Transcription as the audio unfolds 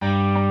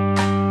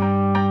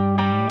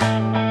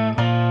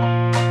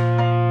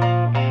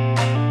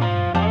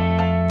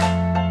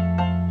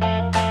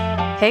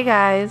Hey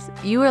guys,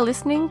 you are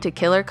listening to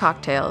Killer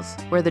Cocktails,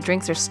 where the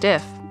drinks are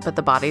stiff, but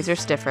the bodies are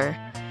stiffer.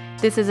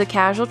 This is a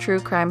casual true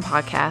crime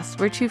podcast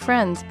where two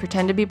friends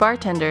pretend to be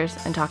bartenders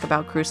and talk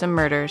about gruesome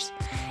murders.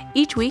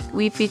 Each week,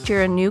 we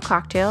feature a new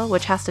cocktail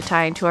which has to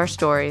tie into our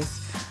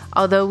stories.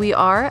 Although we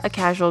are a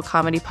casual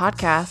comedy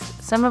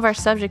podcast, some of our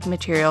subject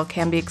material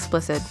can be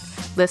explicit.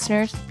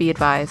 Listeners, be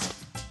advised.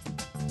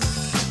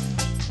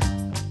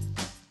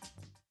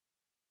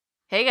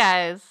 Hey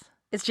guys.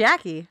 It's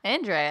Jackie.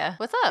 Andrea,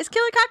 what's up? It's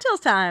Killer Cocktails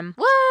time.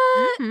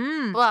 What?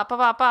 Mm-hmm. Blah, blah,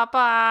 blah, blah,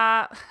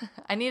 blah.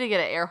 I need to get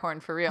an air horn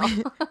for real.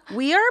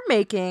 We are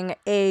making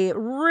a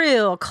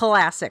real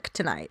classic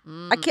tonight.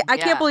 I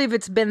can't believe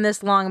it's been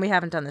this long and we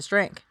haven't done this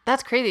drink.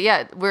 That's crazy.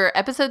 Yeah, we're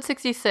episode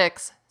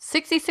 66.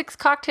 66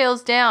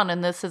 cocktails down,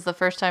 and this is the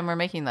first time we're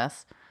making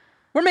this.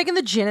 We're making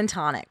the gin and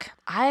tonic.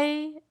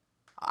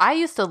 I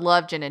used to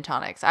love gin and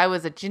tonics. I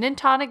was a gin and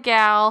tonic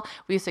gal.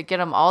 We used to get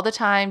them all the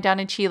time down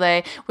in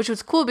Chile, which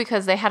was cool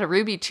because they had a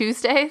Ruby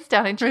Tuesdays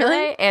down in Chile,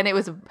 Really? and it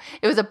was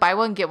a buy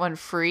one get one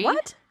free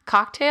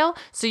cocktail.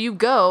 So you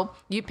go,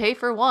 you pay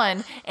for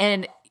one,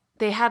 and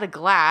they had a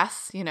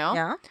glass,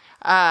 Yeah.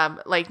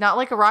 like not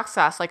like a rocks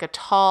glass, like a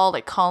tall,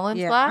 like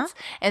Collins glass,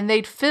 and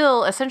they'd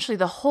fill essentially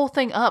the whole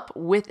thing up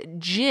with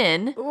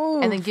gin,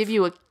 and then give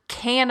you a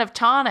can of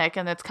tonic,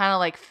 and it's kind of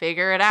like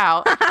figure it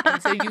out.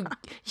 And so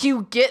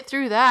you get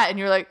through that, and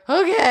you're like,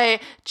 okay,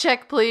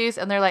 check please,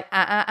 and they're like,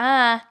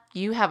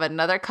 you have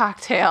another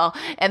cocktail,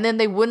 and then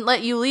they wouldn't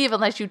let you leave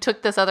unless you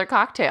took this other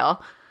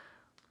cocktail.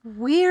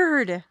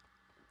 Weird.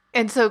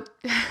 And so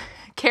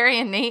Carrie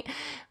and Nate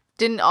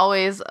didn't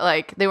always,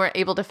 they weren't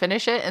able to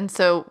finish it, and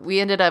so we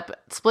ended up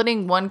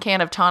splitting one can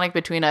of tonic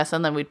between us,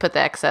 and then we'd put the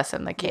excess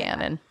in the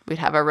can, and we'd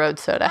have a road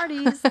soda.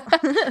 Parties.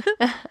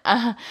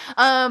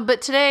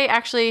 But today,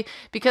 actually,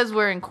 because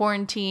we're in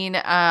quarantine,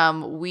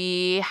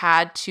 we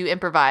had to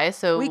improvise,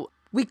 so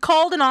we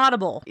called an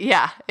audible.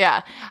 Yeah.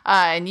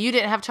 And you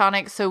didn't have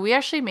tonic, so we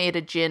actually made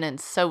a gin and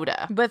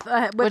soda.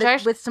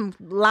 With some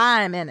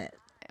lime in it.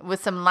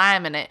 With some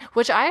lime in it,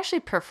 which I actually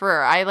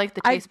prefer. I like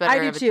the taste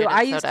better of a gin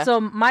and soda. So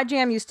my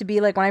jam used to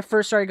be like when I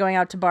first started going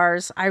out to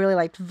bars, I really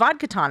liked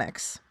vodka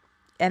tonics.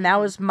 And that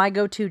was my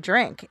go-to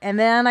drink. And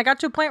then I got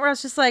to a point where I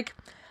was just like,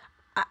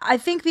 I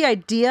think the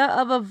idea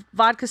of a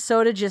vodka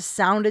soda just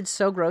sounded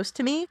so gross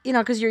to me.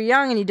 Because you're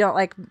young and you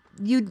don't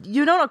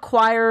you don't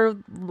acquire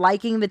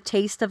liking the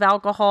taste of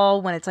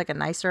alcohol when it's like a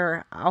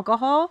nicer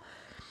alcohol.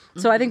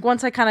 So I think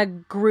once I kind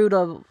of grew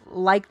to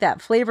like that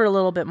flavor a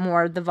little bit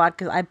more, the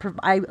vodka,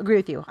 I agree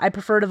with you. I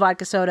prefer the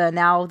vodka soda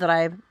now that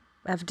I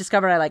have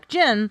discovered I like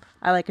gin.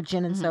 I like a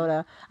gin and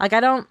soda. Like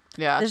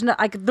there's no,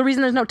 the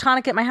reason there's no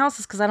tonic at my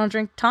house is because I don't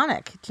drink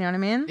tonic. Do you know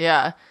what I mean?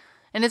 Yeah.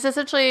 And it's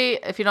essentially,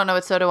 if you don't know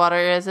what soda water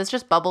is, it's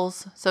just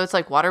bubbles. So it's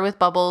like water with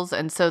bubbles.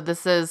 And so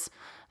this is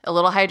a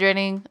little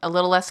hydrating, a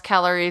little less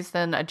calories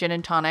than a gin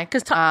and tonic.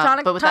 Because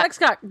tonic's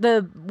got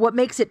what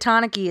makes it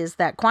tonic-y is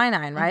that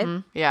quinine, right?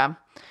 Mm-hmm, yeah.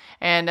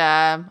 And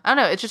I don't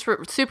know, it's just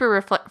super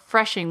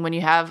refreshing when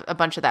you have a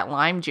bunch of that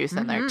lime juice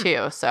in there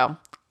too. So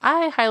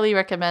I highly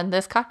recommend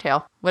this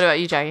cocktail. What about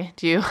you, Jackie?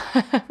 Do you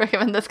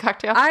recommend this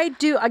cocktail? I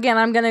do. Again,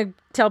 I'm going to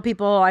tell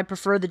people I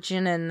prefer the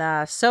gin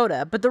and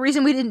soda. But the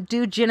reason we didn't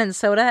do gin and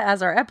soda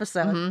as our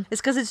episode is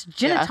because it's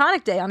Gin and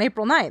Tonic Day on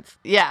April 9th.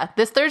 Yeah,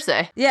 this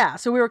Thursday. Yeah,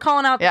 so we were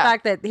calling out the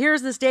fact that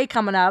here's this day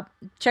coming up.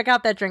 Check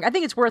out that drink. I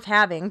think it's worth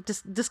having.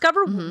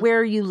 Discover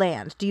where you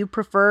land. Do you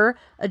prefer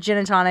a gin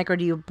and tonic or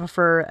do you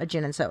prefer a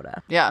gin and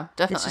soda? Yeah,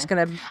 definitely. It's just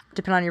going to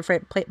depend on your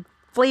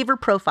flavor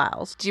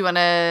profiles. Do you want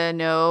to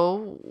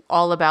know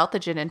all about the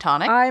gin and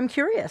tonic? I'm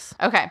curious.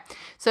 Okay.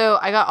 So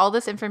I got all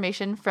this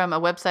information from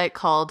a website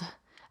called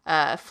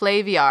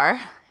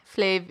Flaviar.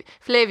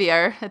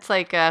 Flaviar. It's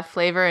like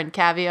flavor and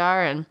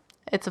caviar, and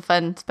it's a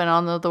fun spin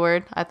on the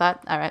word, I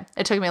thought. All right.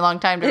 It took me a long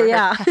time to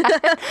remember.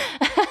 Yeah.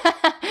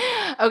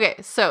 Okay.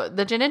 So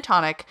the gin and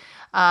tonic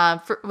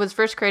was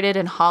first created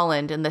in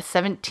Holland in the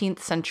 17th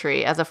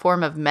century as a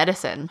form of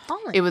medicine.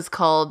 Holland. It was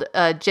called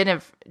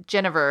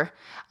Genever.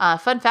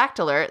 Fun fact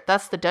alert,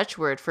 that's the Dutch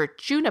word for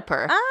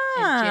juniper.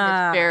 And gin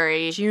is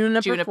very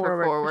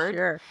juniper forward.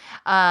 For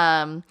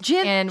sure.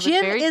 Gin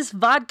is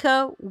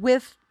vodka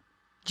with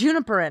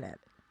juniper in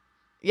it.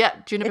 Yeah,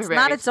 juniper It's berries.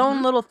 not its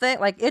own little thing.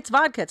 Like, it's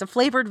vodka. It's a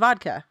flavored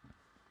vodka.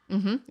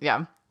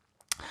 Yeah.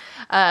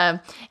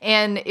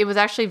 And it was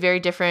actually very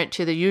different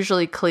to the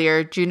usually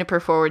clear juniper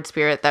forward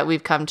spirit that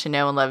we've come to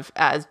know and love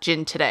as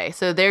gin today.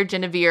 So their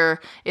Genevieve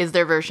is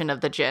their version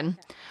of the gin.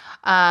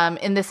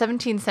 In the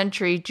 17th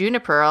century,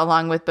 juniper,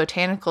 along with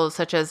botanicals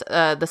such as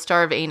the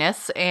star of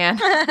anise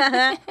and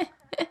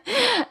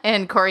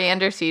and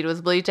coriander seed,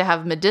 was believed to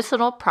have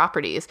medicinal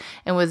properties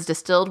and was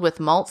distilled with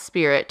malt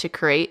spirit to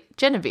create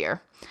Genevieve.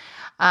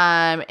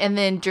 And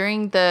then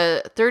during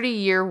the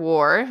 30-Year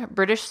War,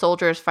 British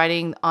soldiers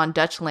fighting on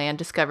Dutch land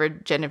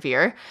discovered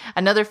Genevieve.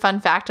 Another fun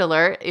fact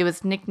alert, it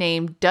was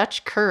nicknamed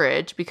Dutch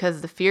Courage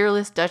because the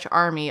fearless Dutch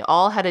army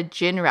all had a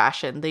gin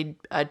ration they'd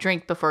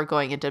drink before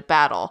going into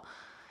battle.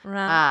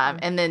 Right.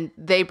 And then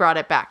they brought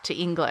it back to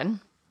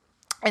England.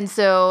 And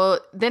so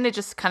then it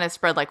just kind of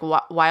spread like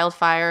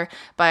wildfire.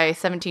 By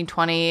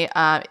 1720,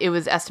 it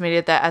was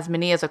estimated that as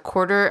many as a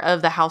quarter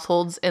of the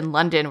households in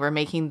London were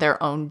making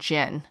their own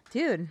gin.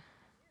 Dude.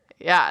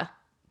 Yeah.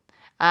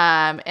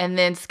 And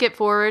then skip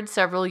forward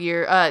several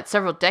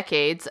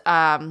decades,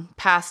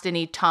 past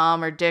any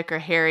Tom or Dick or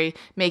Harry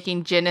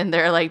making gin in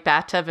their like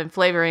bathtub and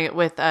flavoring it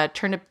with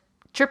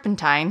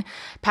turpentine,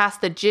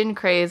 past the gin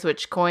craze,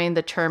 which coined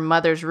the term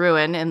mother's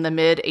ruin in the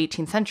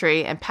mid-18th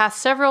century, and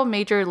past several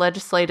major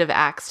legislative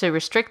acts to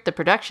restrict the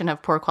production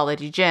of poor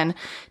quality gin,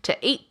 to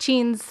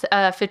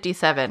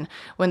 1857,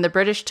 when the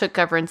British took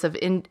governance of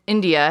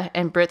India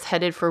and Brits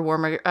headed for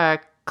warmer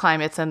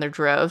climates in their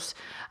droves.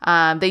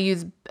 They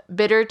used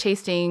bitter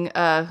tasting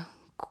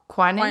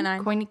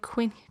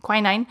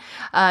quinine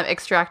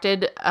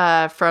extracted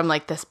from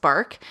like this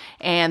bark,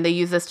 and they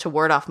use this to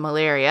ward off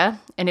malaria,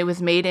 and it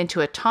was made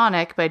into a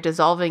tonic by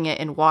dissolving it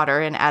in water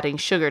and adding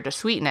sugar to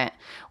sweeten it.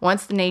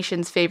 Once the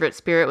nation's favorite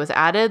spirit was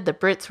added, the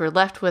Brits were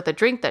left with a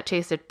drink that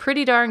tasted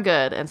pretty darn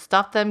good and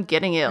stopped them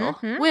getting ill.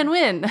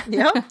 Win-win.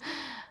 Yep.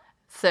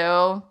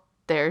 So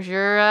there's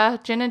your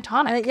gin and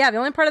tonic. Yeah, the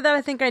only part of that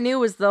I think I knew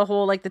was the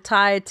whole like the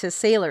tie to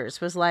sailors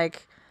was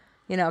like,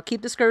 you know,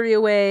 keep the scurvy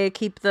away,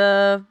 keep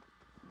the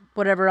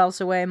whatever else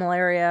away,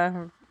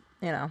 malaria,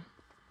 you know.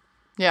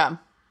 Yeah.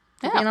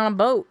 Being on a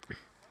boat.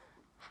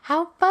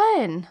 How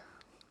fun.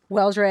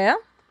 Well, Drea.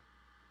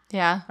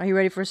 Yeah. Are you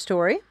ready for a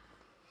story?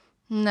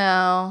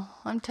 No,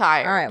 I'm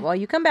tired. All right, well,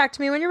 you come back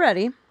to me when you're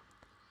ready.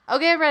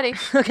 Okay, I'm ready.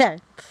 Okay.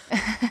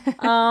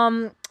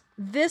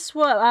 This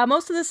was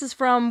most of this is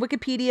from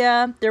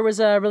Wikipedia. There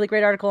was a really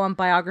great article on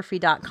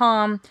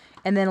biography.com,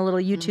 and then a little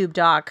YouTube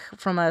doc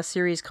from a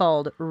series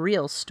called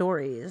Real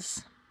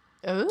Stories.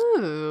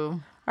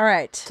 Ooh. All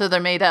right. So they're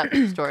made up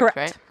stories, Correct.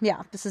 right?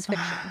 Yeah, this is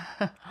fiction.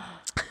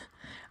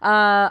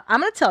 I'm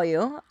going to tell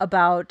you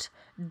about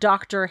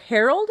Dr.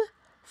 Harold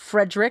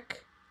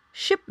Frederick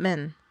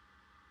Shipman.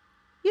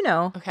 You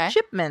know, Okay.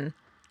 Shipman.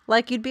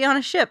 Like you'd be on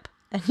a ship,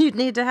 and you'd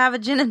need to have a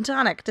gin and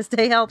tonic to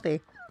stay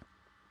healthy.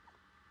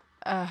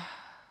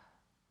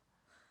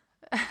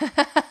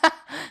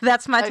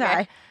 That's my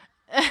tie.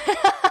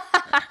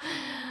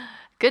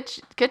 Good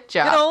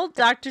job. Good old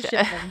Dr.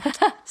 Shipman.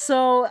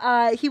 So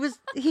he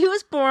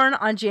was born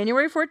on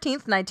January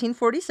 14th,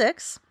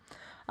 1946.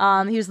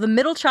 He was the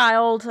middle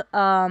child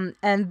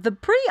and the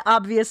pretty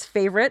obvious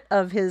favorite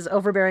of his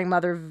overbearing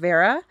mother,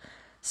 Vera.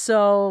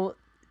 So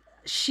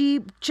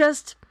he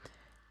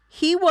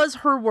was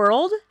her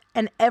world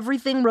and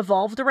everything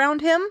revolved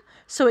around him.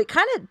 So it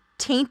kind of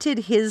tainted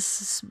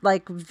his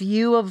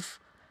view of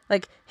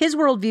his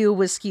worldview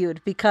was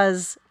skewed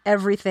because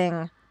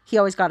he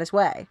always got his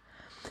way.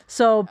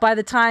 So by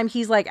the time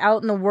he's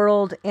out in the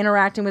world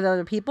interacting with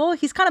other people,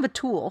 he's kind of a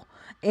tool,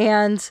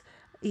 and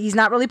he's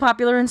not really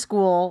popular in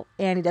school,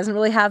 and he doesn't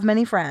really have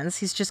many friends.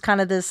 He's just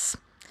kind of this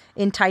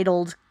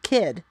entitled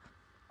kid.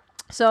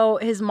 So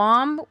his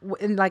mom,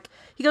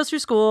 he goes through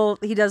school,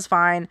 he does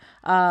fine.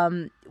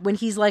 When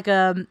he's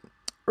a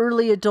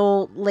early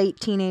adult, late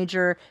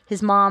teenager,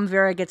 his mom,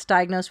 Vera, gets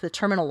diagnosed with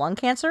terminal lung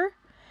cancer.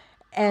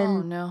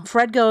 And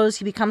Fred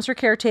he becomes her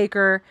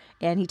caretaker,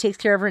 and he takes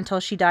care of her until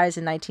she dies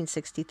in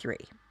 1963.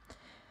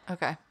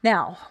 Okay.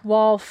 Now,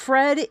 while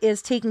Fred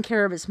is taking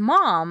care of his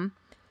mom,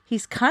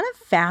 he's kind of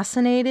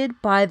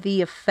fascinated by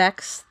the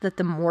effects that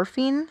the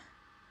morphine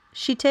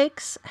she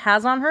takes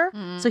has on her.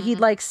 Mm-hmm. So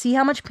he'd see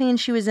how much pain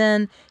she was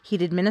in.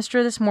 He'd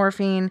administer this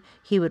morphine.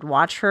 He would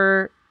watch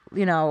her,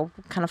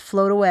 kind of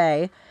float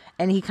away.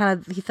 And he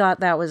thought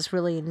that was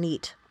really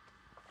neat.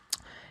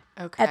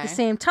 Okay. At the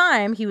same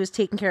time, he was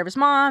taking care of his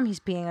mom. He's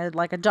being a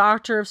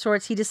doctor of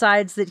sorts. He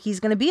decides that he's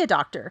going to be a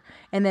doctor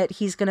and that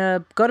he's going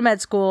to go to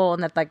med school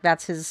and that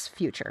that's his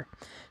future.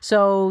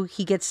 So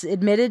he gets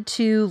admitted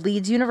to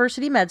Leeds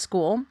University Med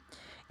School,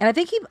 and I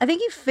think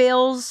he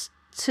fails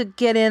to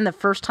get in the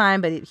first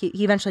time, but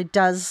he eventually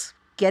does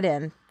get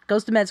in.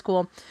 Goes to med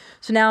school.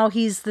 So now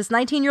he's this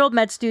 19-year-old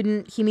med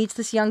student. He meets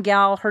this young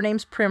gal. Her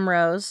name's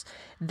Primrose.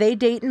 They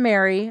date and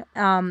marry.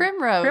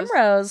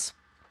 Primrose.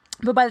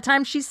 But by the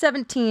time she's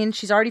 17,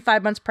 she's already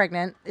 5 months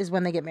pregnant, is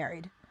when they get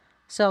married.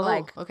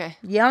 So, okay.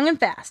 Young and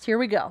fast. Here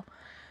we go.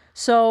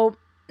 So,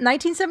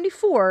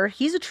 1974,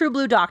 he's a true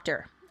blue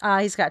doctor.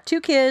 He's got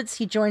 2 kids.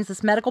 He joins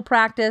this medical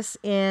practice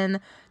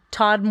in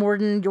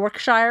Todmorden,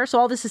 Yorkshire. So,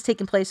 all this is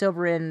taking place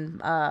over in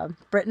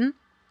Britain.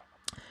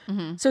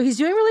 Mm-hmm. So, he's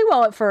doing really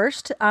well at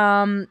first.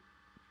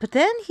 But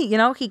then,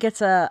 he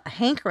gets a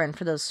hankering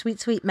for those sweet,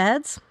 sweet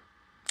meds.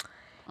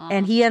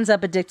 And he ends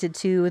up addicted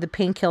to the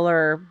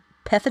painkiller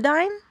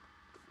pethidine.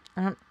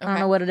 I don't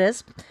know what it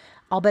is.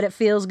 I'll bet it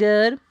feels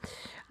good.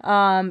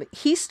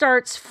 He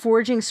starts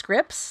forging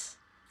scripts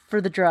for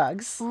the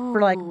drugs,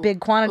 for big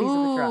quantities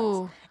of the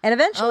drugs. And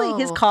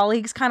eventually his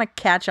colleagues kind of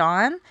catch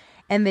on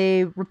and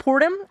they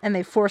report him and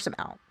they force him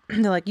out.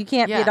 They're like, you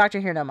can't be a doctor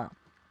here no more.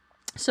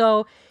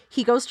 So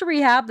he goes to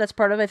rehab. That's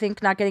part of, I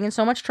think, not getting in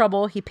so much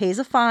trouble. He pays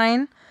a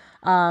fine.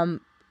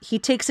 He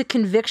takes a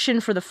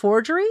conviction for the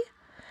forgery.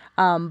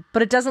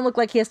 But it doesn't look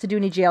like he has to do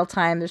any jail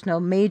time. There's no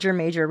major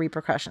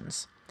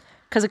repercussions.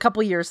 Because a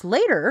couple years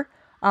later,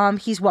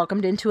 he's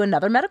welcomed into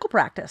another medical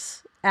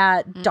practice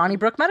at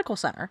Donnybrook Medical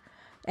Center.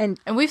 And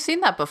we've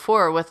seen that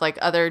before with like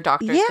other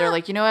doctors. Yeah. They're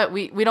like, you know what?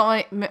 We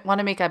don't want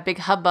to make a big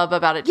hubbub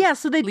about it. yeah,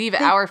 so they leave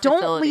our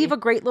facility. don't leave a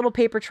great little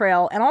paper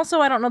trail. And also,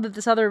 I don't know that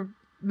this other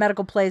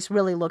medical place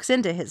really looks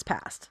into his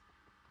past.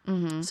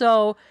 Mm-hmm.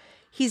 So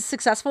he's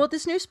successful at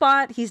this new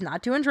spot. He's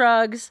not doing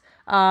drugs.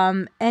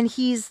 And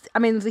he has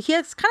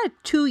kind of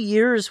 2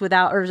 years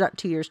without, or not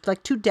 2 years,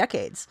 like 2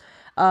 decades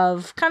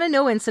of kind of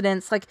no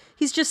incidents. Like,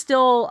 he's just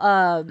still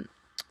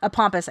a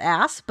pompous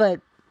ass, but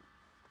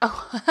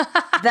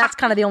that's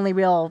kind of the only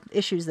real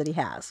issues that he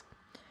has.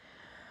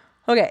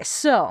 Okay,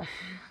 so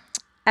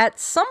at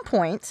some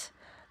point,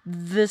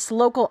 this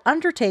local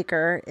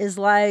undertaker is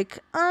like,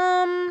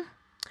 a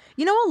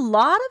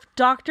lot of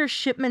Dr.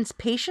 Shipman's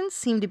patients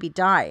seem to be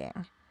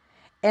dying.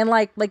 And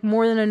like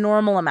more than a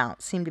normal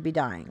amount seem to be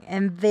dying.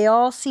 And they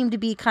all seem to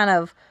be kind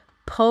of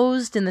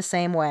posed in the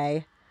same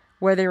way,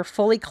 where they're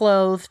fully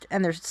clothed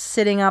and they're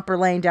sitting up or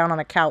laying down on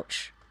a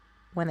couch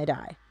when they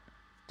die.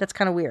 That's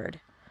kind of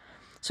weird.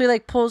 So he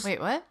like pulls...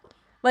 Wait, what?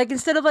 Like,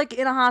 instead of like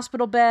in a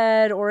hospital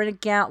bed or in a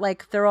gown,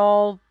 like they're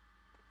all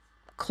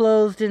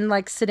clothed and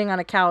like sitting on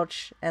a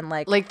couch and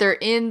like they're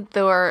in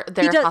their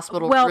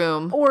hospital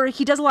room. Or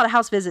he does a lot of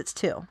house visits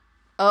too.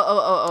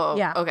 Oh.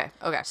 Yeah. Okay.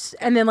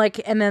 And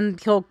then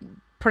he'll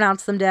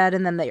pronounce them dead,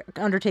 and then the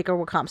undertaker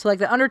will come. So like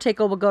the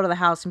undertaker will go to the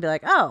house and be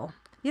like, oh,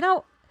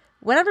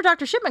 whenever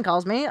Dr. Shipman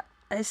calls me,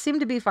 I seem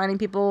to be finding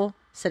people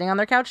sitting on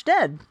their couch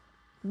dead.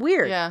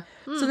 Weird. Yeah.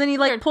 So then he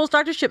like weird. pulls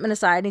Dr. Shipman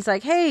aside and he's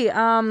like, hey,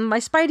 my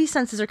spidey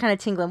senses are kind of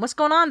tingling. What's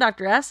going on,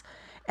 Dr. S?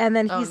 And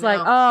then he's like,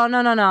 oh,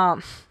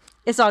 no.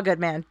 It's all good,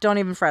 man. Don't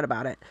even fret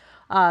about it.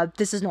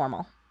 This is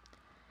normal.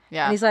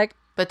 Yeah. And he's like,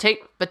 but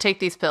take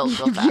these pills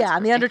real fast. yeah.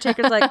 And the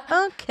undertaker's like,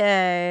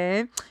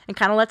 okay. And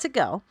kind of lets it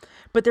go.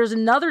 But there's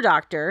another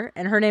doctor,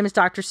 and her name is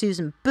Dr.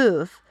 Susan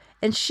Booth.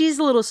 And she's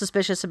a little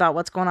suspicious about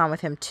what's going on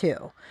with him,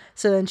 too.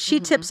 So then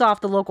she tips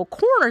off the local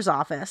coroner's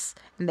office,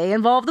 and they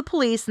involve the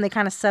police, and they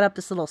kind of set up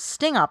this little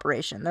sting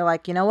operation. They're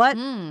like, you know what?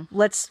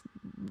 Let's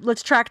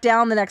track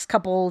down the next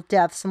couple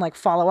deaths and, like,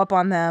 follow up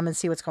on them and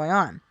see what's going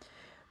on.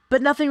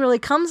 But nothing really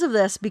comes of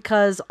this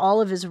because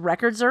all of his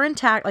records are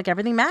intact. Like,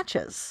 everything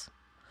matches.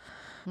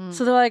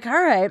 So they're like,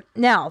 all right.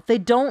 Now, they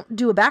don't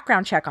do a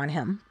background check on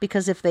him,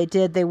 because if they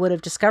did, they would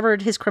have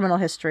discovered his criminal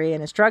history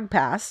and his drug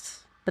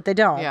past. But they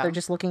don't. Yeah. They're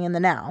just looking in the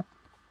now.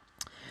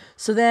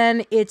 So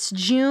then it's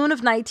June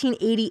of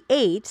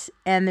 1988,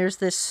 and there's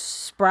this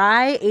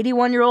spry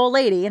 81-year-old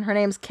lady, and her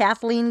name's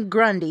Kathleen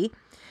Grundy,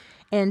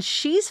 and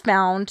she's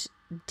found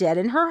dead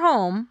in her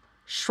home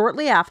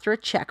shortly after a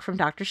check from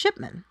Dr.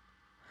 Shipman.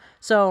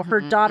 So her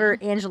daughter,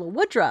 Angela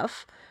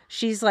Woodruff,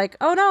 she's like,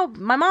 oh no,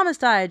 my mom has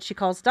died. She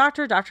calls the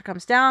doctor. Doctor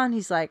comes down.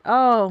 He's like,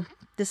 oh,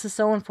 this is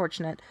so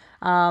unfortunate.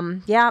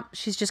 Yeah,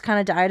 she's just kind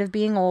of died of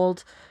being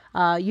old.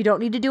 You don't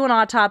need to do an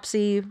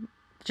autopsy.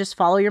 Just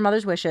follow your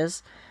mother's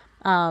wishes.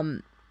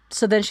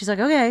 So then she's like,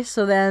 okay.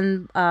 So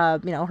then,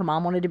 her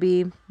mom wanted to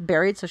be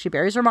buried, so she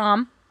buries her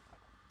mom.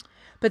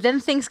 But then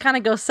things kind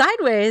of go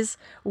sideways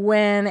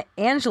when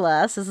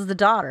Angela, this is the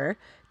daughter,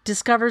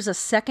 discovers a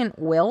second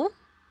will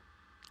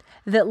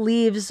that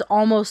leaves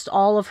almost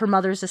all of her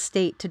mother's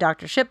estate to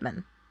Dr.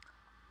 Shipman.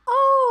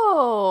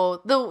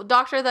 Oh, the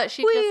doctor that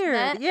she just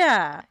met?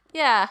 Yeah.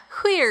 Yeah,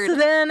 weird. So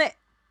then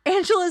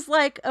Angela's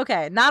like,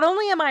 okay, not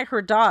only am I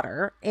her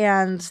daughter,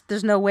 and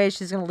there's no way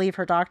she's going to leave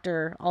her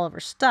doctor all of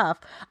her stuff,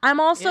 I'm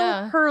also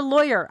her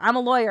lawyer. I'm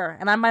a lawyer,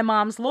 and I'm my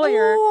mom's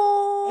lawyer.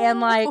 Ooh. And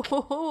like,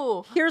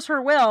 here's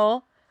her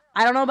will.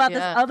 I don't know about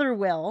this other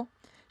will.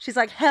 She's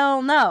like,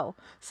 hell no.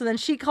 So then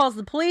she calls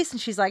the police,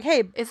 and she's like,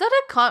 hey. Is that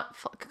a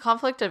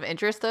conflict of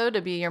interest, though, to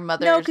be your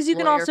mother's lawyer? No, because you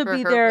can also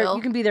be their,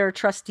 you can be their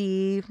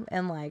trustee,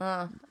 and like,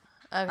 okay.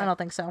 I don't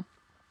think so.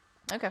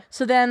 Okay.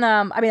 So then,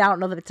 I don't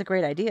know that it's a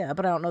great idea,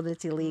 but I don't know that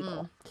it's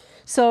illegal.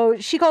 So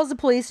she calls the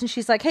police, and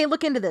she's like, hey,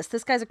 look into this.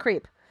 This guy's a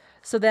creep.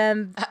 So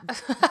then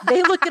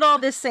they look at all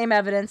this same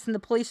evidence, and the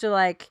police are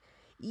like,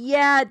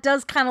 yeah, it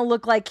does kind of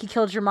look like he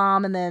killed your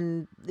mom and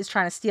then is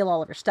trying to steal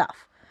all of her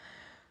stuff.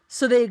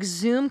 So they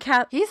exhume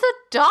He's a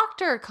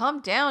doctor. Calm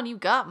down. You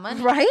got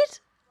money. Right?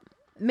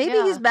 Maybe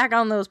he's back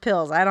on those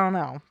pills. I don't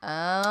know.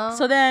 Oh.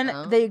 So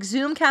then they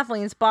exhume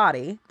Kathleen's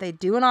body. They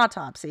do an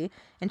autopsy.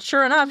 And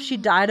sure enough, she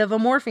died of a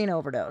morphine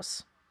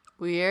overdose.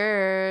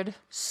 Weird.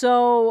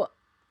 So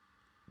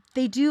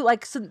they do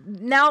so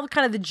now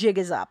kind of the jig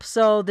is up.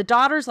 So the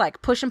daughter's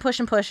like pushing.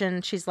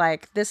 She's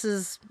like,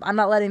 I'm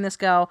not letting this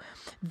go.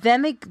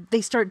 Then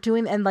they start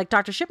doing, and like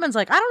Dr. Shipman's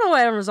like, I don't know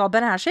what everyone's all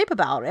bent out of shape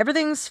about.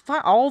 Everything's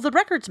fine. All the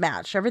records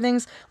match.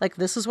 Everything's like,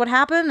 this is what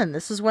happened, and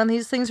this is when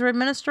these things were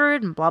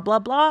administered, and blah, blah,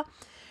 blah.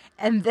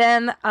 And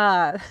then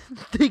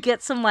they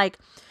get some like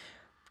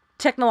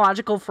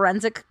technological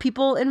forensic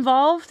people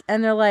involved,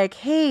 and they're like,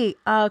 hey,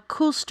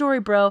 cool story,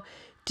 bro.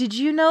 Did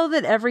you know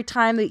that every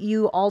time that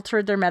you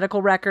altered their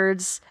medical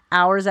records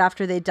hours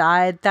after they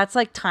died, that's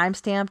like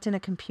timestamped in a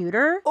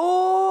computer?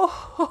 Oh.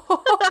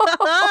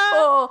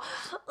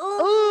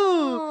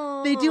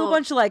 Ooh. They do a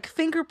bunch of like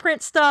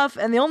fingerprint stuff,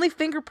 and the only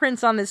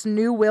fingerprints on this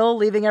new will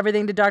leaving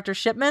everything to Dr.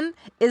 Shipman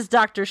is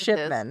Dr.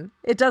 Shipman.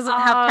 It doesn't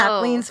have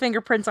Kathleen's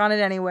fingerprints on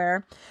it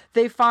anywhere.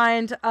 They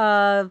find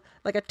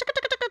like a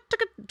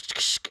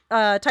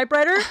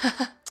typewriter.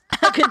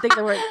 I couldn't think of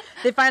the word.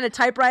 They find a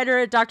typewriter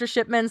at Dr.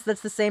 Shipman's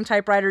that's the same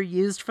typewriter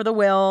used for the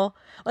will.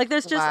 Like,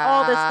 there's just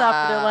all this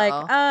stuff where they're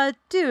like,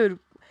 dude.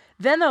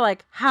 Then they're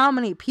like, how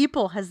many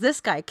people has this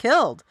guy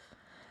killed?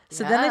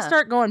 So then they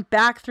start going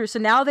back through. So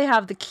now they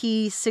have the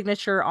key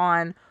signature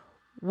on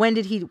when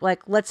did he,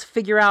 like, let's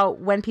figure out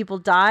when people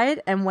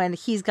died and when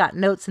he's got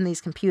notes in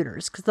these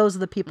computers. Because those are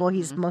the people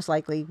he's most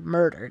likely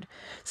murdered.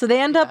 So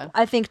they end up,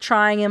 I think,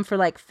 trying him for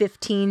like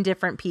 15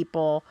 different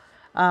people.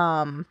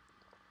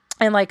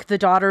 And, like, the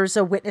daughter's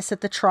a witness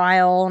at the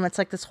trial, and it's,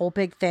 like, this whole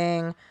big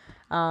thing.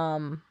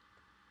 But,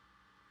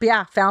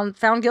 yeah,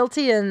 found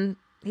guilty, and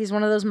he's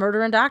one of those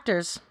murdering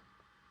doctors.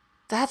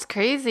 That's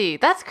crazy.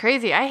 That's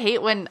crazy. I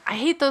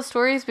hate those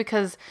stories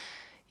because,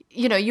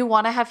 you know, you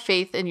want to have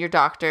faith in your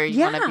doctor. You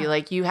want to be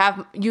like, you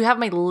have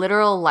my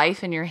literal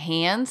life in your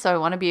hands, so I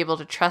want to be able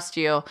to trust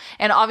you.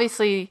 And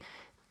obviously,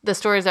 the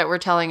stories that we're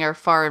telling are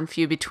far and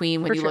few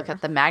between when you look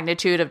at the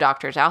magnitude of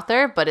doctors out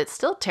there, but it's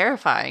still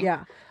terrifying.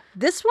 Yeah.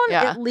 This one,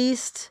 at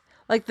least,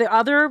 like the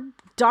other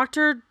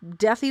Dr.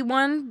 Deathy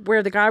one,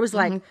 where the guy was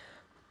like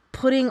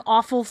putting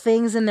awful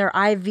things in their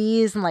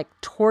IVs and like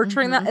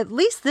torturing them. At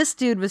least this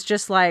dude was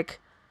just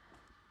like,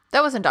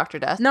 that wasn't Dr.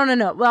 Death. No.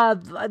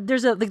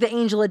 There's like the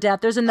Angel of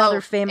Death. There's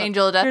another famous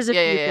Angel of Death. There's a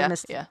few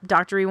famous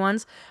doctory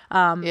ones.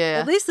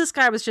 At least this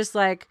guy was just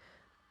like,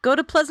 go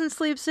to Pleasant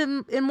Sleeps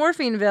in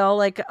Morphineville.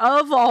 Like,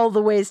 of all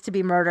the ways to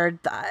be murdered,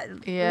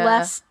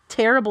 less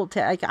terrible.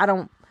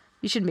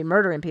 You shouldn't be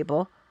murdering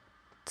people.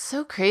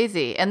 So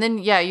crazy. And then,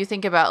 you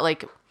think about,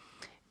 like,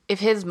 if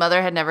his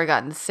mother had never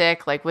gotten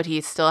sick, like, would he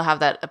still have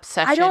that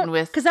obsession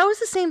with... Because that was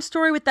the same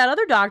story with that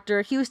other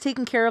doctor. He was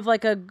taking care of,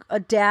 like, a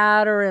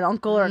dad or an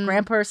uncle or a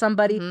grandpa or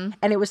somebody,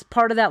 and it was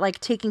part of that, like,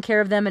 taking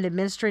care of them and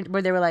administering,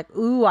 where they were like,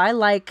 ooh, I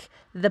like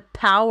the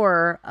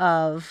power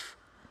of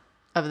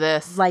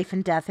this. Life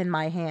and death in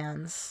my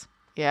hands.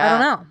 Yeah. I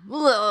don't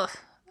know. Ugh,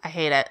 I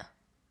hate it.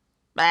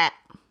 Bah.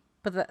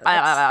 But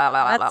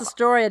that's the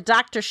story of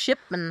Dr.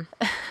 Shipman.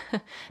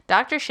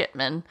 Dr.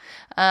 Shipman.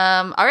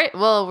 All right.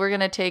 Well, we're going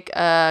to take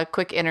a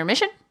quick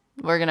intermission.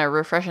 We're going to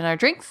refreshen our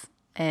drinks,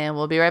 and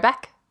we'll be right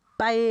back.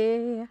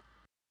 Bye.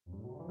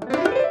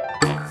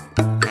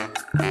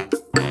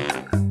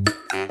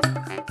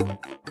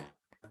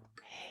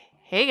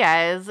 Hey,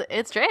 guys.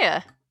 It's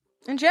Drea.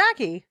 And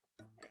Jackie.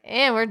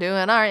 And we're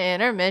doing our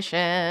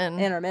intermission.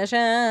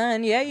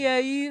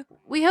 Yeah.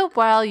 We hope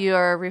while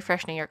you're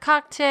refreshing your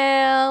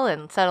cocktail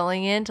and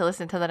settling in to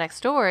listen to the next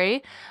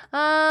story,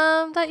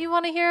 that you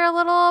want to hear a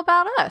little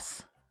about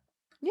us.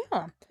 Yeah.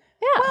 Well,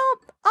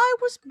 I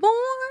was born...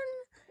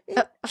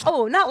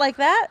 Oh, not like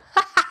that.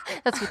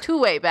 That's a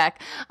two-way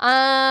back.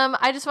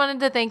 I just wanted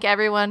to thank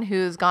everyone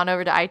who's gone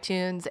over to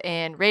iTunes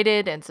and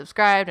rated and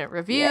subscribed and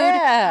reviewed.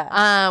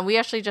 Yeah. We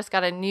actually just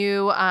got a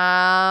new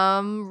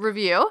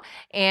review,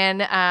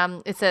 and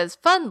it says,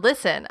 "Fun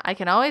listen. I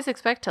can always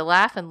expect to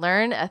laugh and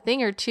learn a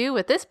thing or two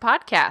with this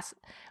podcast.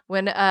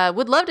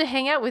 Would love to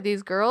hang out with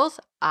these girls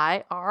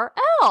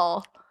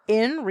IRL."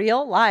 In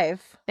real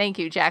life. Thank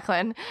you,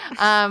 Jacqueline.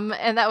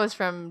 And that was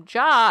from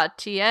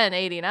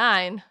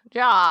TN89.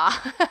 Ja.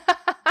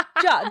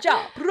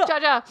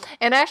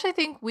 And I actually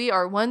think we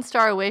are 1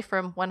 star away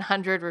from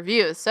 100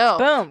 reviews. So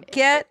boom,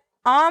 get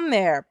on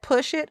there.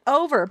 Push it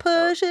over.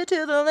 Push it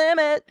to the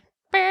limit.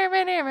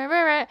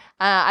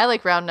 I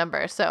like round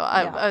numbers, so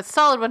a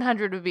solid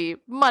 100 would be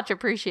much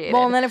appreciated.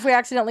 Well, and then if we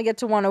accidentally get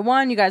to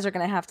 101, you guys are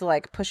going to have to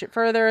like push it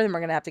further, then we're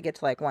going to have to get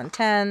to like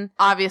 110.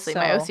 Obviously,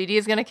 my OCD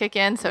is going to kick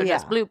in, so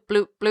just bloop,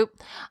 bloop, bloop.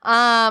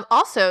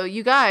 Also,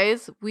 you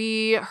guys,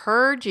 we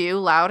heard you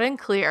loud and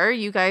clear.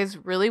 You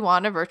guys really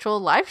want a virtual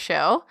live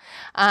show.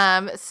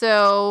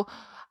 So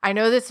I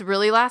know this is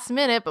really last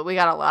minute, but we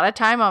got a lot of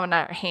time on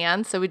our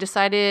hands, so we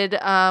decided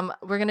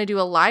we're going to do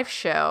a live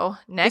show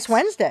This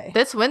Wednesday.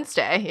 This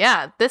Wednesday,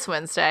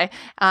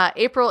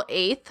 April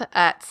 8th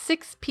at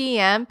 6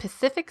 p.m.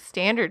 Pacific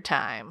Standard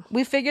Time.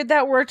 We figured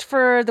that worked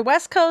for the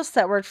West Coast,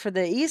 that worked for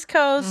the East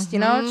Coast,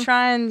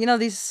 trying,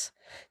 these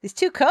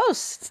two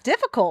coasts. It's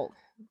difficult.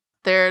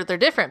 They're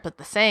different, but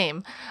the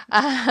same.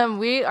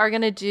 We are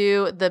going to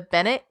do the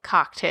Bennett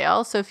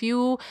cocktail. So if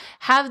you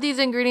have these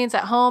ingredients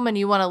at home and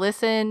you want to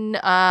listen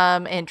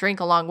and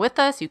drink along with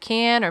us, you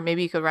can. Or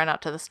maybe you could run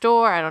out to the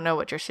store. I don't know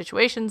what your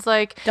situation's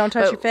like. Don't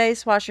touch your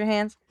face. Wash your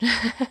hands.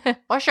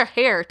 Wash your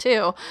hair,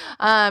 too.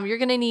 You're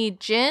going to need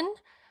gin,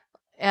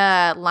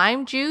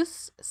 lime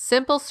juice,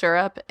 simple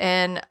syrup,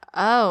 and,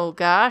 oh,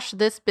 gosh,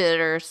 this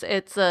bitters.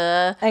 It's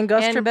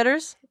Angostura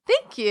bitters?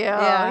 Thank you.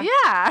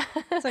 Yeah.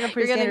 It's like a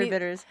pretty standard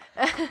bitters.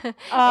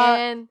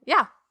 And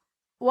yeah.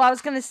 Well, I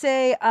was going to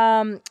say,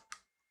 now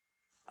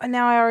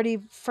I already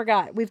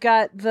forgot. We've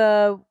got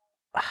the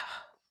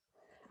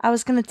I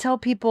was going to tell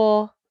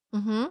people.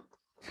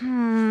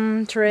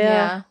 Tria.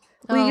 Yeah.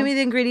 Will you give me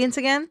the ingredients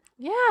again?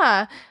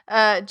 Yeah.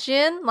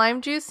 Gin,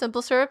 lime juice,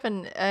 simple syrup,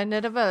 and a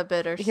nit of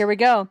bitters. Here we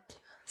go.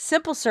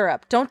 Simple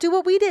syrup. Don't do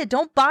what we did.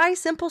 Don't buy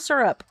simple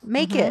syrup.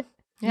 Make it.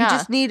 Yeah. You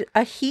just need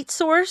a heat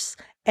source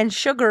and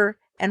sugar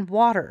and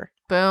water.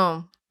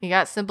 Boom. You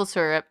got simple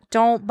syrup.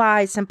 Don't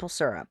buy simple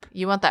syrup.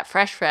 You want that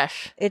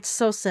fresh. It's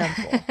so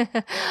simple.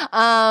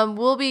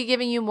 We'll be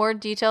giving you more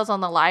details on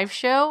the live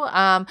show.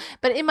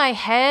 But in my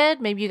head,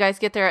 maybe you guys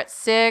get there at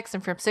 6,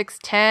 and from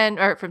 6:10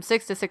 or from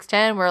 6 to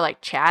 6:10, we're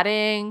like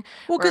chatting.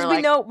 Well, because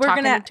we know we're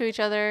talking gonna to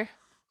each other.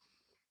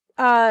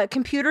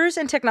 Computers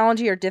and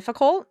technology are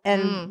difficult,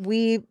 and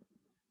we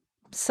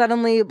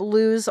suddenly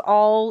lose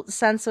all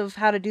sense of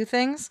how to do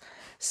things.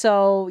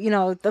 So,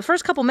 the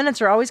first couple minutes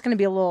are always going to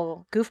be a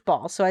little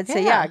goofball. So I'd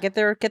say, get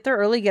there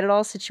early, get it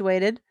all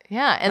situated.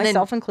 Yeah. And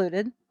myself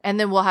included. And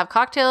then we'll have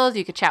cocktails.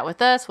 You could chat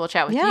with us. We'll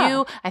chat with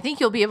you. I think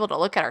you'll be able to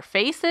look at our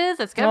faces.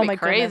 It's going to be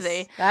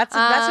crazy. Goodness.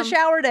 That's a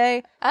shower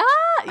day.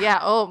 Yeah.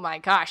 Oh my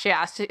gosh.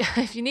 Yeah. So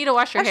if you need to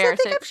wash your hair. I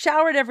think I've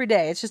showered every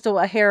day. It's just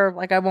a hair,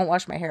 like I won't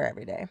wash my hair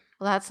every day.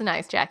 Well, that's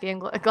nice, Jackie. I'm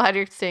glad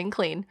you're staying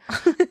clean.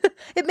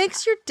 It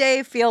makes your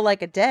day feel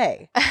like a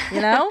day,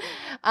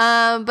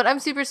 But I'm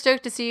super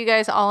stoked to see you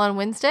guys all on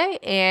Wednesday,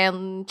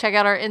 and check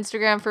out our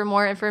Instagram for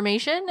more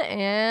information.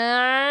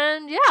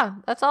 And yeah,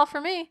 that's all for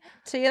me.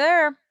 See you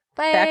there.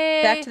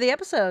 Bye. Back to the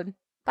episode.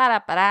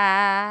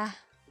 Ba-da-ba-da.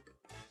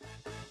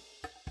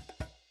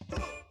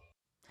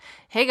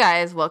 Hey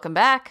guys, welcome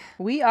back.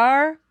 We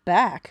are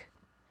back.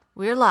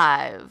 We're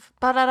live.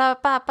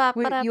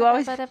 You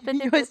always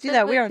do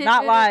that. We are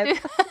not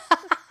live.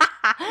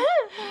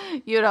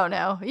 You don't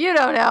know.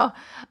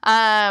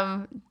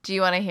 Do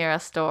you want to hear a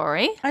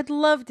story? I'd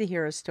love to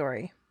hear a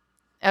story.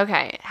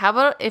 Okay. How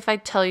about if I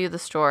tell you the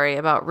story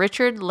about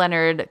Richard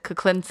Leonard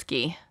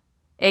Kuklinski,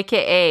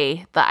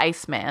 a.k.a. the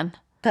Iceman?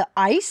 The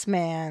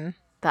Iceman?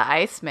 The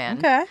Iceman.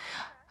 Okay.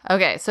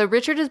 Okay, so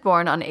Richard is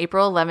born on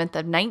April 11th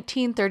of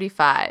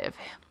 1935.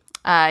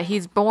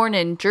 He's born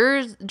in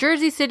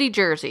Jersey City,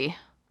 Jersey.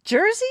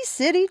 Jersey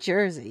City,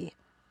 Jersey.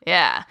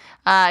 Yeah.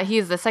 He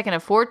is the second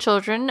of 4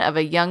 children of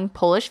a young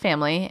Polish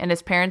family, and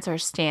his parents are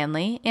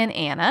Stanley and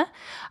Anna.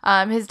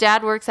 His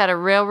dad works at a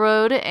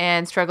railroad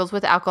and struggles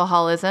with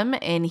alcoholism,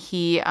 and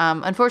he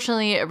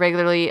unfortunately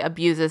regularly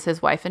abuses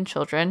his wife and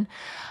children.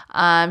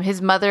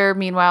 His mother,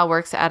 meanwhile,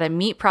 works at a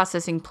meat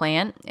processing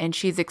plant, and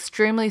she's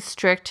extremely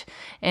strict,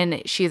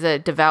 and she's a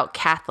devout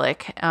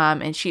Catholic,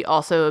 and she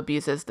also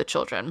abuses the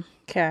children.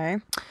 Okay.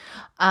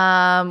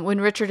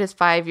 When Richard is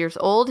 5 years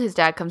old, his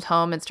dad comes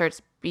home and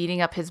starts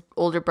beating up his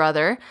older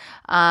brother,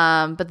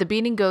 but the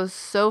beating goes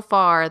so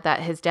far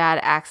that his dad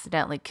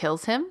accidentally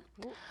kills him.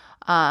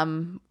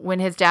 When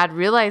his dad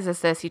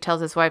realizes this, he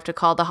tells his wife to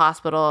call the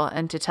hospital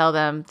and to tell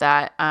them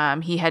that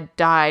he had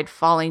died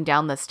falling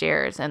down the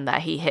stairs and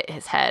that he hit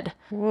his head.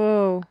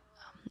 Whoa.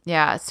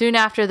 Yeah. Soon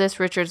after this,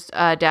 Richard's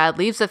dad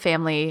leaves the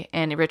family,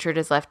 and Richard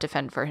is left to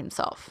fend for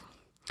himself.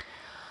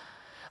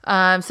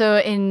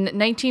 So in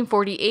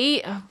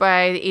 1948,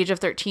 by the age of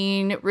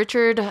 13,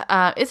 Richard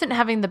isn't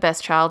having the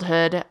best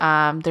childhood.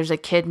 There's a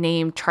kid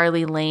named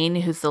Charlie Lane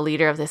who's the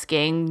leader of this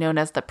gang known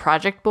as the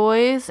Project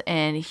Boys,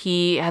 and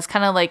he has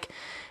kind of like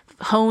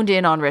honed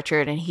in on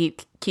Richard, and he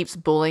keeps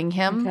bullying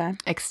him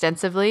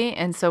extensively.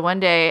 And so one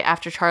day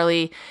after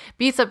Charlie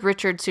beats up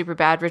Richard super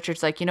bad,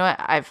 Richard's like, you know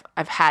what,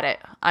 I've had it.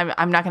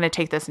 I'm not going to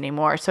take this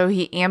anymore. So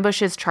he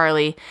ambushes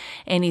Charlie,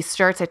 and he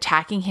starts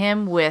attacking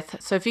him with,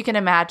 so if you can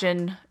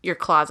imagine your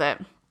closet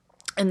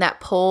and that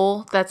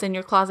pole that's in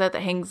your closet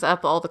that hangs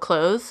up all the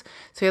clothes.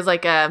 So he has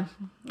like a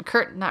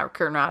curtain, not a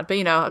curtain rod, but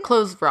a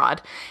clothes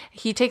rod.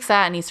 He takes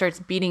that and he starts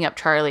beating up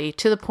Charlie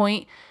to the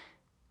point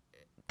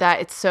that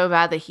it's so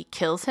bad that he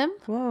kills him.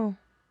 Whoa.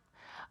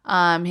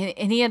 And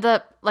he ends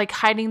up like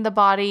hiding the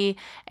body,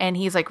 and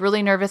he's like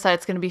really nervous that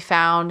it's going to be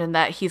found and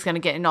that he's going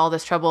to get in all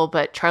this trouble,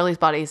 but Charlie's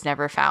body is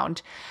never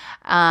found.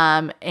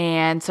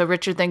 And so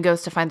Richard then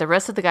goes to find the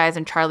rest of the guys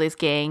in Charlie's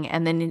gang.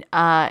 And then,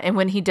 and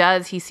when he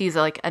does, he sees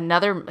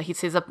another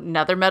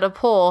metal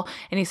pole,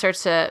 and he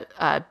starts to,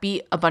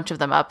 beat a bunch of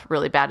them up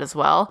really bad as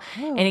well.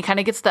 Ooh. And he kind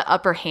of gets the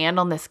upper hand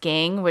on this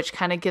gang, which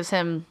kind of gives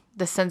him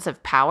the sense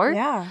of power.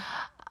 Yeah.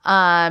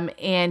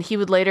 And he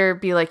would later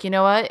be like, you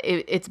know what,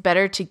 it's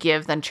better to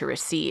give than to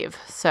receive.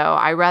 So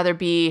I rather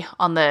be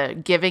on the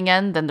giving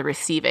end than the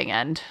receiving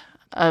end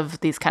of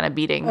these kind of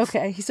beatings.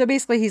 Okay. So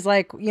basically he's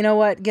like, you know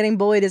what, getting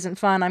bullied isn't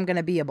fun. I'm going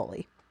to be a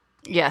bully.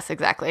 Yes,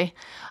 exactly.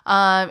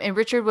 And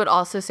Richard would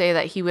also say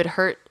that he would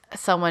hurt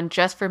someone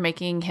just for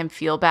making him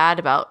feel bad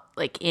about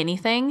like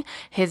anything.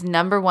 His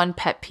number one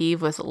pet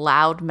peeve was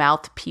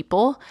loud-mouthed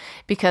people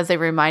because they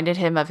reminded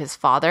him of his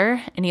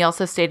father. And he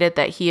also stated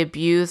that he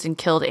abused and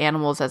killed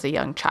animals as a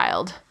young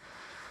child.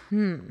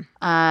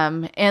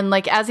 And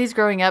like as he's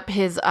growing up,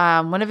 his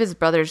one of his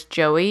brothers,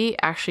 Joey,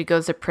 actually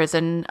goes to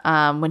prison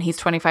when he's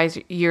 25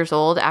 years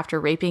old after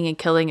raping and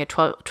killing a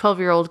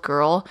 12-year-old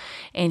girl,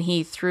 and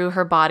he threw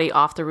her body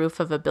off the roof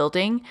of a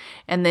building,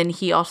 and then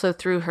he also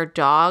threw her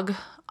dog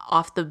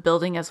off the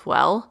building as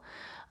well.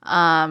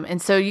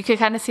 And so you could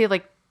kind of see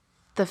like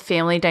the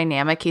family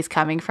dynamic he's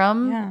coming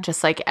from. Yeah.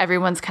 Just like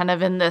everyone's kind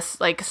of in this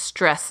like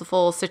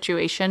stressful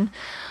situation.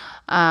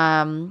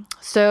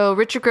 So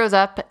Richard grows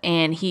up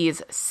and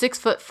he's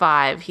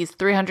 6'5", he's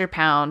 300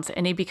 pounds,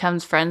 and he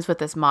becomes friends with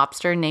this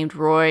mobster named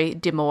Roy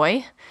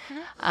DeMoy.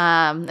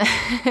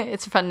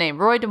 It's a fun name,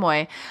 Roy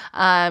DeMoy,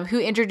 who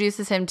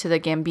introduces him to the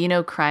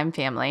Gambino crime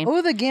family.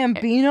 Oh, the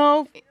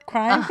Gambino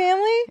crime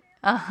family?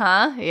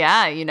 Uh-huh.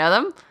 Yeah, you know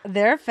them?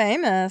 They're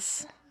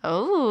famous.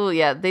 Oh,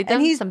 yeah, they've done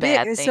And he's some big,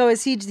 bad things. so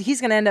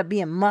he's going to end up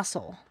being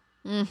muscle.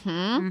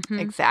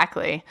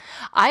 Exactly.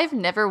 I've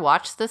never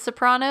watched The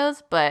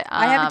Sopranos, but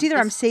I haven't either.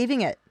 I'm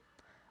saving it.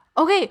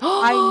 Okay.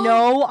 I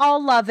know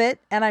I'll love it,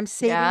 and I'm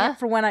saving Yeah? it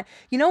for when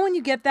when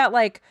you get that,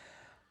 like,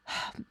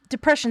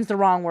 depression's the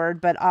wrong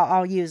word, but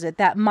I'll use it.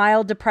 That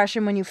mild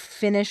depression when you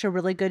finish a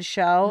really good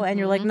show, and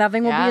you're like,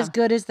 nothing will be as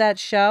good as that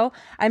show.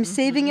 I'm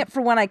saving it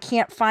for when I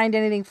can't find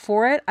anything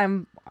for it.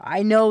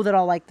 I know that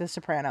I'll like The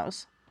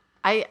Sopranos.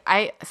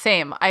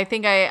 Same. I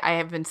think I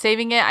have been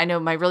saving it. I know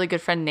my really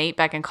good friend Nate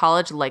back in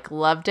college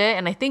loved it,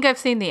 and I think I've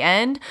seen the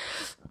end,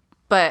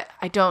 but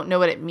I don't know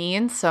what it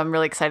means, so I'm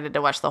really excited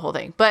to watch the whole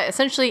thing. But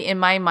essentially, in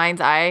my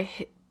mind's eye,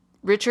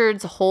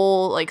 Richard's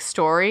whole like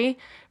story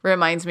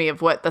reminds me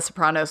of what The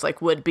Sopranos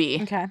would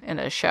be in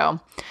a show.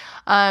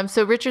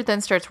 So Richard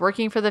then starts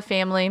working for the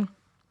family.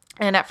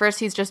 And at first,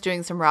 he's just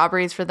doing some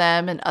robberies for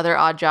them and other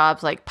odd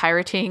jobs like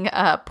pirating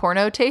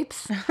porno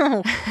tapes.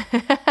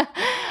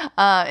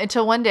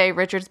 Until one day,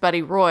 Richard's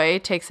buddy Roy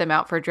takes him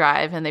out for a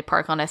drive and they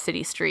park on a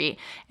city street.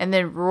 And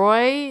then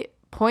Roy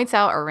points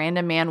out a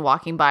random man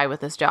walking by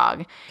with his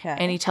dog. Okay.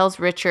 And he tells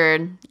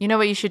Richard, you know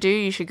what you should do?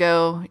 You should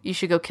go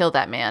kill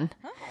that man.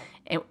 Oh.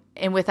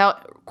 And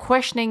without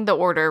questioning the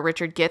order,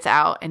 Richard gets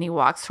out and he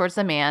walks towards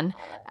the man.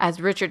 As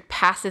Richard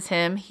passes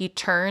him, he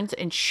turns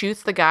and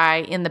shoots the guy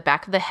in the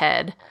back of the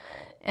head.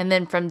 And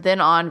then from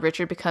then on,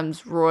 Richard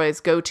becomes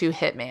Roy's go-to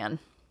hitman.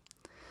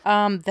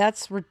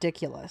 That's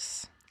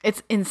ridiculous.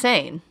 It's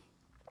insane.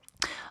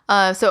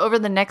 So over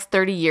the next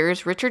 30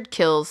 years, Richard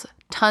kills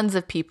tons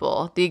of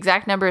people. The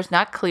exact number is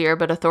not clear,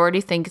 but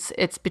authority thinks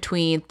it's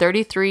between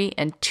 33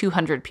 and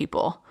 200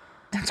 people.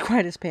 That's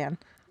quite a span.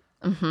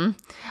 Mm-hmm.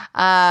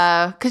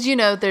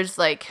 Because, there's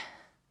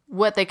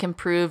what they can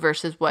prove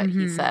versus what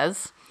he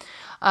says.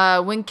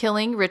 When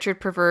killing,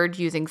 Richard preferred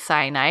using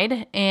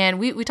cyanide. And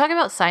we talk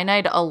about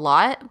cyanide a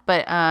lot,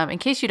 but in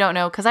case you don't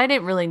know, because I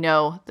didn't really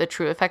know the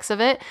true effects of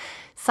it,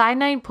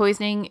 cyanide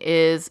poisoning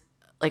is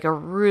a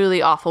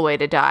really awful way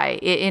to die.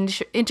 It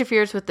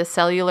interferes with the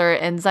cellular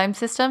enzyme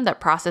system that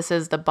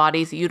processes the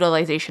body's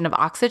utilization of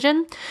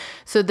oxygen.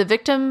 So the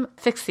victim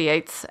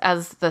asphyxiates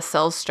as the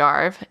cells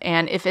starve,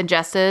 and if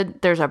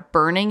ingested, there's a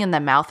burning in the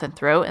mouth and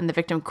throat, and the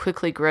victim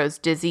quickly grows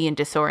dizzy and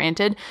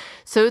disoriented.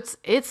 So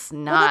it's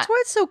not that's why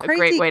it's so crazy, a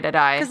great way to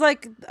die. Because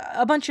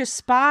a bunch of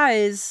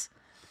spies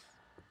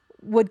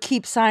would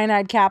keep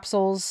cyanide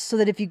capsules so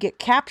that if you get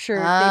captured,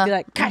 they'd be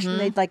like, gosh, and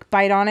they'd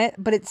bite on it.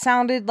 But it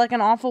sounded like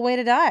an awful way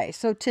to die.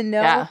 So to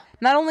know,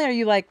 not only are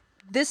you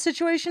this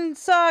situation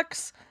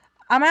sucks,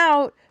 I'm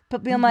out,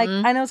 but being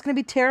I know it's going to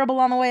be terrible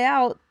on the way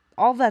out.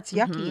 All that's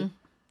yucky.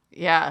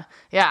 Yeah.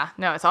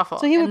 No, it's awful.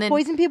 So he would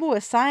poison people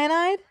with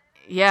cyanide?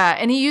 Yeah.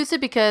 And he used it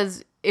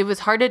because it was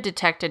hard to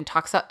detect in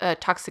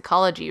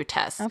toxicology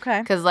tests. Okay.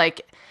 Because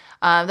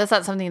that's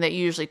not something that you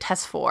usually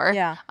test for.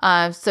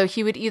 Yeah. So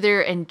he would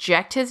either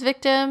inject his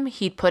victim,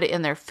 he'd put it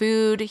in their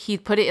food,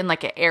 he'd put it in an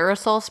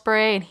aerosol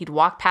spray, and he'd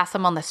walk past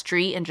them on the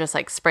street and just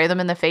spray them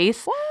in the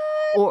face.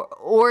 What?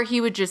 Or he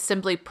would just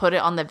simply put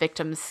it on the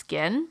victim's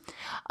skin.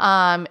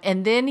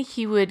 And then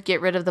he would get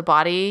rid of the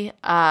body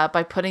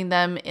by putting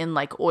them in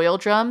oil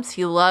drums.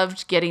 He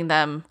loved getting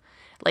them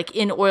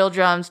in oil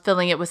drums,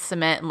 filling it with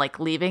cement and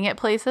leaving it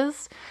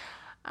places.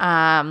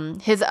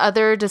 His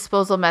other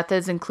disposal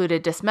methods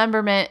included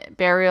dismemberment,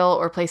 burial,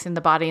 or placing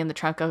the body in the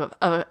trunk of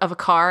a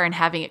car and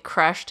having it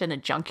crushed in a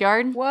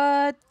junkyard.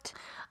 What?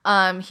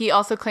 He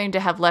also claimed to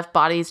have left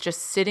bodies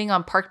just sitting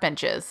on park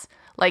benches.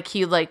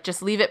 He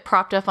just leave it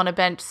propped up on a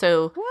bench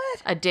so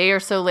a day or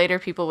so later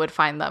people would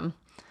find them.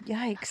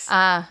 Yikes.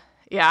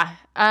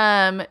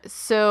 Yeah.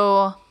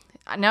 So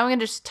now I'm going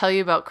to just tell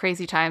you about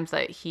crazy times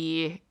that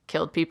he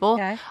killed people.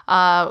 Okay.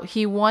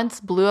 He once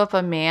blew up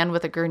a man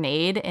with a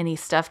grenade and he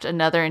stuffed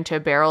another into a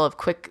barrel of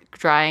quick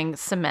drying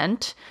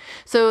cement.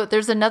 So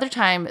there's another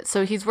time.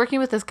 So he's working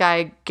with this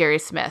guy, Gary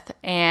Smith,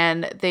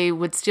 and they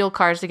would steal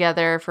cars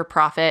together for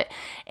profit.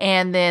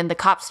 And then the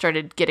cops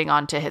started getting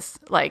onto his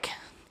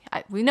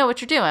we know what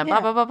you're doing,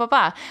 blah, blah, blah,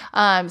 blah,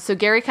 blah. So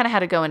Gary kind of had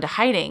to go into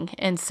hiding.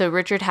 And so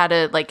Richard had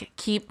to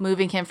keep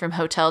moving him from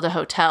hotel to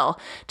hotel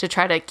to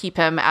try to keep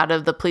him out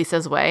of the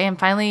police's way. And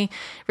finally,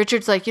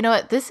 Richard's like, you know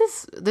what? This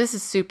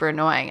is super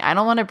annoying. I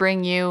don't want to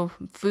bring you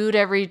food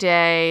every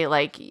day.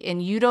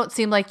 And you don't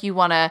seem like you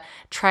want to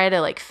try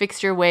to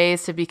fix your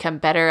ways to become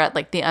better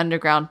at the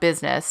underground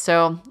business.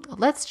 So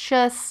let's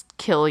just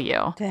kill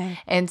you. Dang.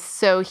 And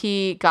so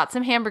he got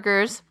some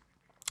hamburgers.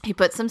 He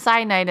put some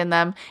cyanide in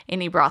them,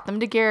 and he brought them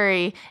to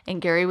Gary,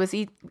 and Gary was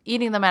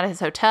eating them at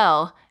his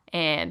hotel,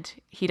 and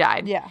he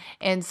died. Yeah.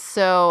 And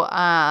so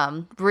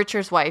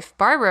Richard's wife,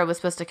 Barbara, was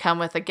supposed to come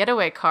with a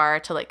getaway car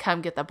to like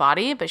come get the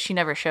body, but she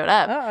never showed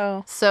up.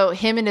 Uh-oh. So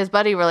him and his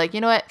buddy were like,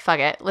 you know what? Fuck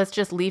it. Let's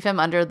just leave him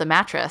under the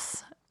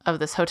mattress of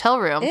this hotel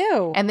room.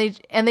 Ew. And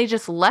they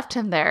just left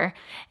him there.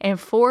 And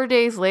 4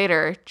 days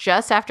later,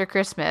 just after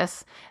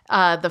Christmas,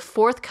 the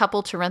fourth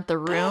couple to rent the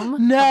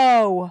room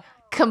No.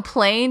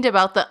 complained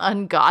about the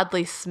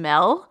ungodly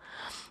smell.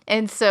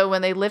 And so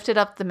when they lifted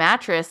up the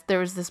mattress, there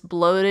was this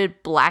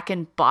bloated,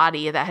 blackened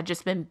body that had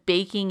just been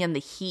baking in the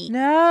heat.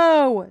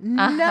 No.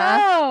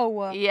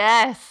 No.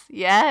 Yes,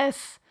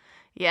 yes,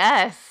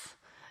 yes,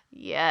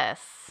 yes.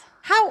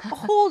 How?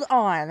 Hold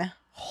on.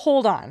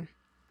 Hold on.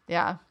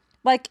 Yeah.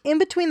 Like, in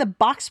between the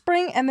box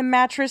spring and the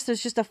mattress,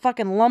 there's just a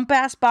fucking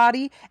lump-ass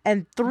body,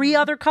 and 3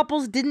 other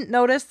couples didn't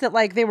notice that,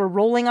 like, they were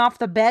rolling off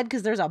the bed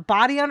because there's a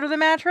body under the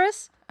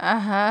mattress?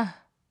 Uh-huh.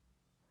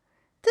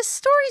 This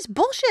story's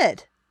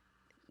bullshit.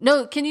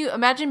 No, can you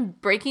imagine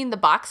breaking the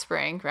box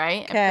spring,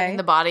 right? Okay. And putting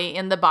the body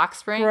in the box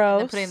spring and then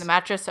Gross. putting the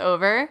mattress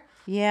over.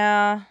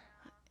 Yeah.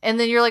 And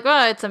then you're like,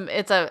 oh,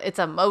 it's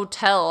a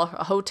motel,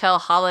 a hotel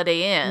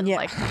Holiday Inn. Yeah.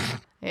 Like,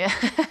 yeah.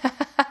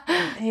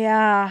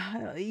 Yeah.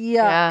 Yuck.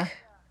 Yeah.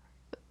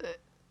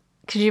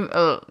 Could you?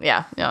 Oh,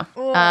 yeah, yeah.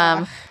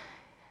 Ugh.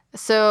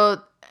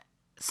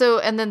 So,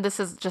 and then this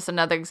is just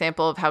another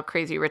example of how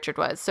crazy Richard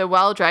was. So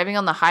while driving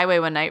on the highway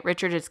one night,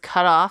 Richard is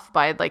cut off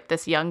by like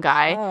this young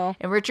guy,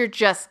 and Richard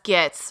just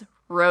gets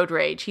road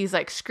rage. He's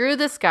like, screw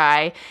this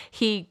guy.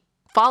 He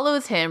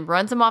follows him,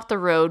 runs him off the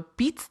road,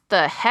 beats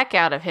the heck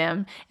out of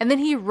him, and then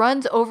he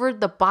runs over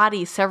the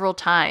body several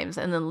times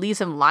and then leaves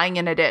him lying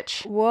in a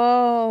ditch.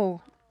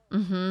 Whoa.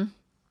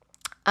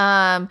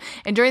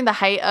 And during the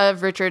height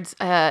of Richard's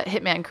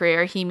hitman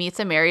career, he meets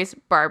and marries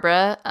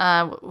Barbara,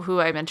 who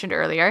I mentioned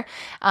earlier.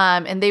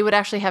 And they would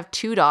actually have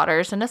 2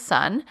 daughters and a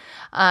son.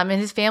 And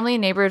his family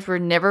and neighbors were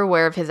never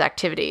aware of his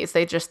activities.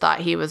 They just thought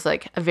he was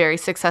like a very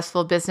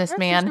successful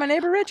businessman. That's my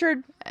neighbor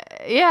Richard.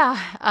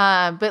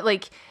 Yeah. But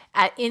like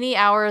at any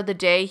hour of the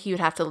day, he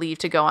would have to leave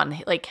to go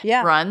on like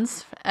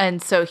runs.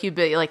 And so he'd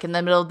be like in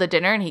the middle of the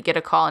dinner and he'd get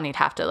a call and he'd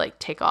have to like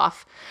take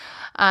off.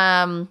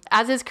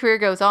 As his career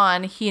goes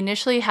on, he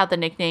initially had the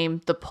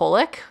nickname the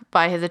Polak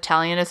by his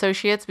Italian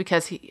associates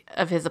because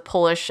of his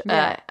Polish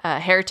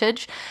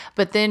heritage.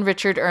 But then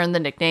Richard earned the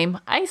nickname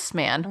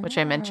Iceman, which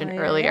I mentioned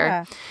earlier.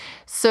 Yeah.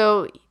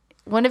 So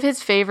one of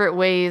his favorite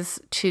ways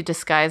to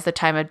disguise the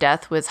time of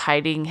death was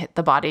hiding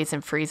the bodies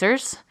in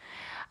freezers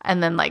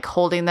and then like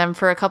holding them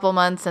for a couple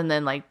months and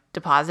then like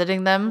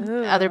depositing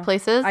them other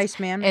places.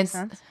 Iceman makes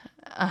sense.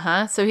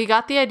 So he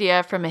got the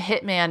idea from a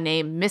hitman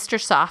named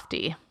Mr.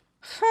 Softy.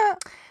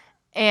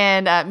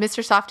 And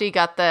Mr. Softy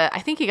I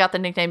think he got the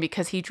nickname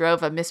because he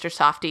drove a Mr.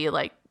 Softy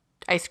like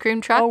ice cream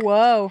truck. Oh,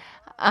 whoa.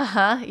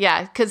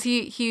 Yeah, because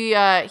he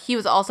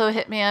was also a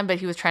hitman, but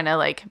he was trying to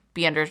like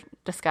be under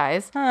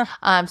disguise.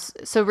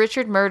 So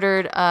Richard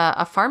murdered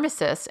a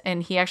pharmacist,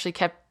 and he actually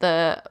kept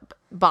the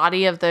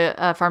body of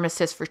the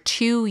pharmacist for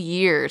 2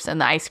 years in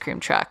the ice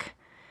cream truck.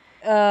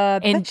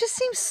 That just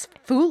seems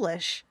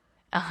foolish.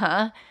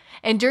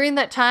 And during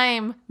that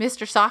time,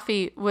 Mr.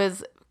 Softy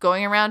was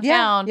going around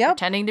town,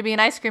 pretending to be an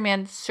ice cream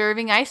man,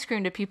 serving ice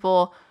cream to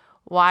people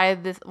while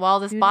this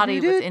body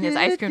was in his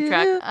ice cream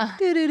truck.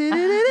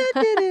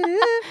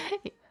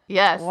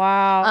 Yes.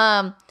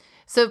 Wow.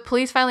 So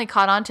police finally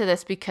caught on to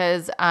this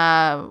because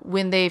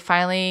when they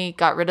finally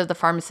got rid of the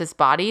pharmacist's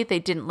body, they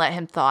didn't let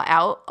him thaw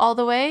out all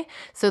the way.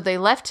 So they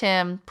left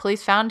him.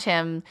 Police found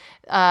him,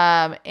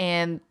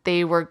 and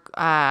they were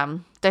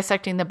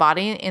dissecting the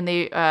body, and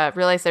they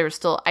realized there were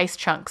still ice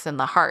chunks in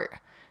the heart.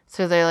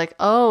 So they're like,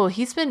 oh,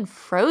 he's been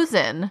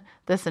frozen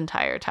this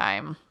entire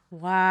time.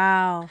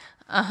 Wow.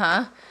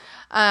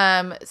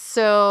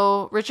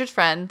 So Richard's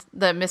friend,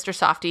 the Mr.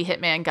 Softy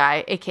hitman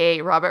guy,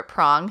 aka Robert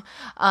Prong,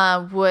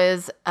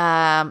 was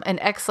an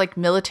ex like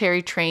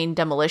military trained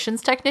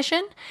demolitions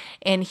technician,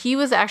 and he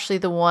was actually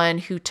the one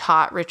who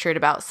taught Richard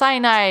about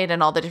cyanide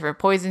and all the different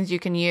poisons you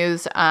can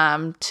use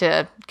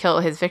to kill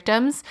his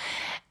victims.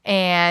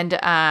 And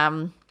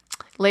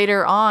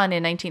later on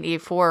in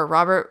 1984,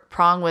 Robert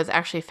Prong was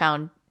actually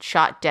found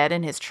shot dead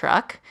in his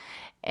truck.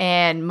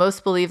 And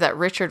most believe that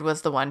Richard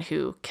was the one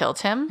who killed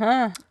him.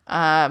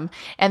 And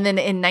then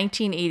in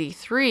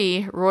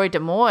 1983, Roy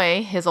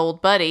DeMoy, his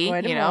old buddy,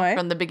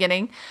 from the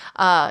beginning,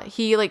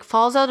 he like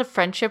falls out of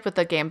friendship with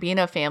the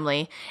Gambino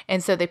family.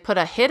 And so they put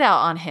a hit out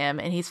on him,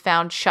 and he's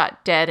found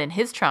shot dead in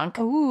his trunk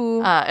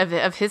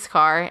of his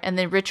car. And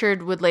then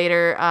Richard would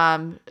later,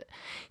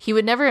 he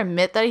would never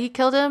admit that he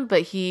killed him,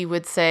 but he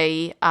would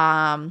say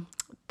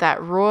that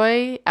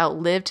Roy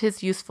outlived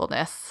his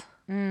usefulness.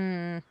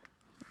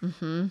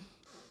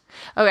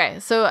 Okay,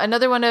 so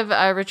another one of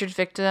Richard's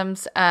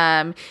victims,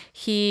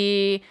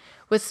 he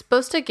was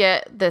supposed to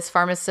get this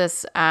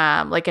pharmacist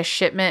like a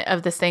shipment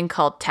of this thing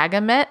called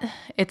Tagamet.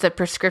 It's a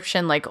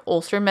prescription like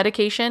ulcer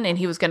medication, and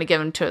he was going to give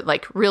him to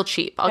like real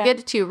cheap. I'll get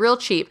it to you real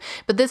cheap.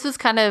 But this was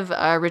kind of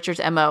Richard's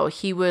MO.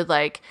 He would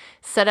like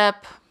set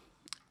up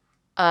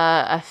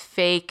a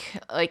fake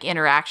like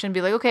interaction,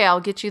 be like, okay, I'll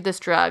get you this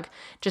drug,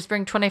 just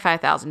bring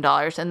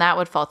 $25,000, and that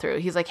would fall through.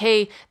 He's like,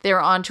 hey, they're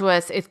onto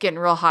us, it's getting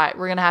real hot,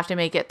 we're gonna have to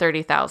make it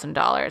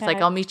 $30,000. Like,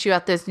 I'll meet you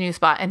at this new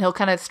spot, and he'll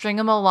kind of string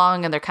them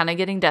along, and they're kind of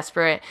getting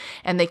desperate,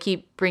 and they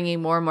keep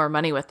bringing more and more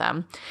money with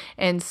them.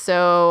 And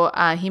so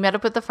he met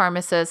up with the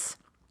pharmacist,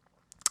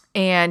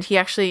 and he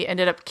actually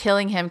ended up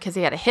killing him because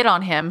he had a hit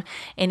on him,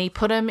 and he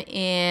put him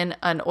in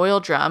an oil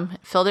drum,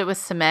 filled it with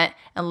cement,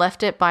 and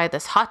left it by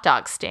this hot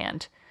dog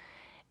stand.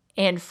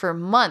 And for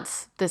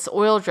months, this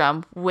oil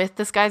drum with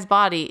this guy's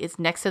body is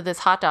next to this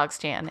hot dog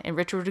stand. And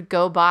Richard would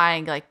go by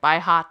and like buy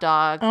hot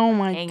dogs. Oh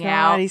my hang God.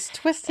 Out. He's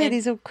twisted.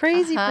 He's a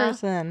crazy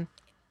person.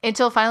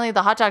 Until finally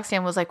the hot dog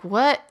stand was like,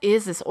 what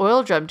is this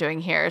oil drum doing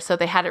here? So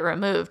they had it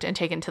removed and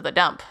taken to the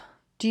dump.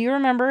 Do you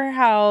remember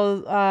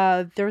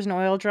how there was an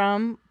oil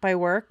drum by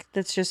work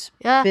that's just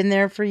been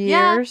there for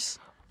years?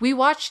 We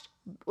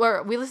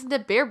listened to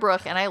Bear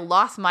Brook, and I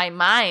lost my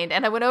mind.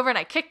 And I went over and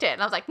I kicked it.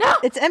 And I was like, no.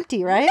 It's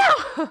empty, right?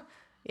 No.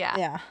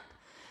 Yeah.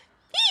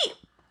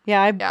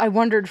 I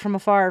wondered from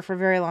afar for a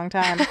very long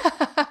time.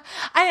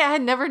 I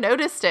had never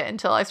noticed it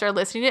until I started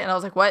listening to it, and I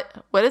was like,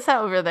 what is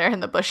that over there in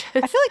the bushes?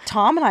 I feel like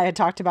Tom and I had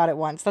talked about it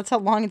once. That's how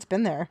long it's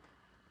been there.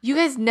 You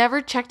guys never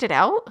checked it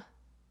out?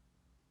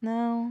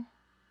 No.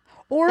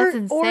 That's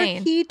insane.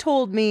 Or he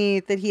told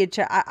me that he had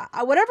checked.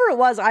 Whatever it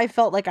was, I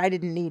felt like I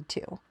didn't need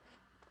to.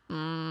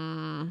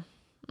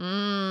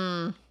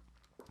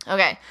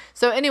 Okay.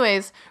 So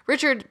anyways,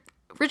 Richard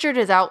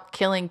is out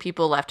killing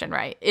people left and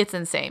right. It's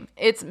insane.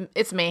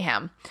 It's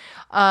mayhem.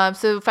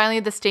 So finally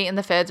the state and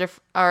the feds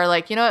are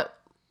like, you know what?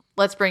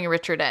 Let's bring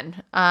Richard in.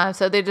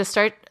 So they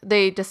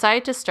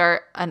decide to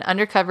start an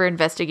undercover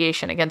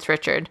investigation against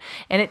Richard.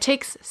 And it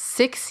takes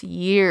 6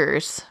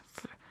 years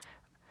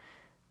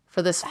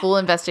for this full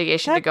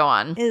investigation to go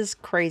on. Is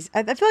crazy.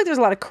 I feel like there's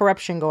a lot of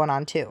corruption going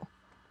on too.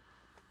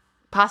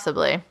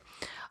 Possibly.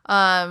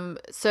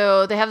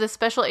 So they have this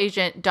special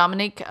agent,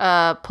 Dominic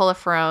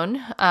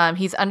Polifrone.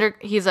 He's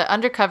an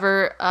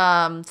undercover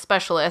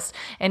specialist,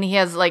 and he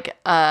has like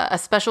a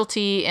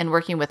specialty in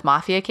working with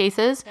mafia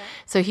cases. Okay.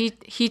 So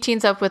he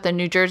teams up with a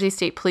New Jersey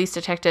State Police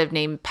detective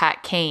named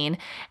Pat Kane,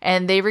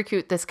 and they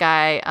recruit this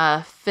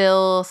guy,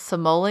 Phil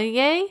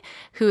Sommelier,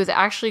 who is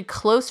actually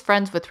close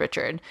friends with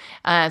Richard.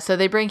 So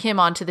they bring him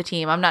onto the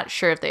team. I'm not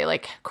sure if they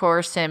like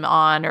coerce him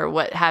on or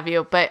what have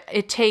you, but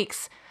it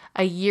takes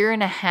a year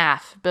and a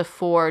half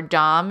before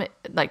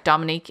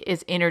Dominique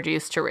is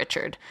introduced to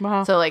Richard.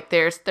 Wow. So like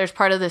there's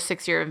part of the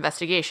 6-year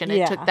investigation.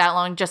 It took that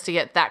long just to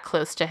get that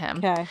close to him.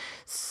 Okay.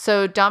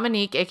 So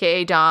Dominique,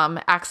 aka Dom,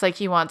 acts like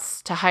he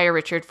wants to hire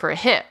Richard for a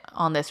hit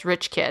on this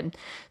rich kid.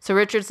 So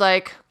Richard's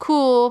like,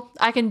 cool,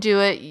 I can do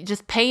it. You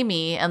just pay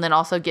me and then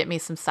also get me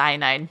some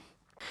cyanide.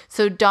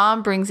 So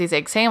Dom brings these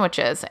egg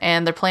sandwiches,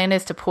 and their plan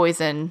is to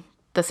poison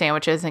the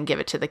sandwiches and give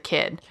it to the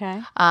kid.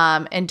 Okay.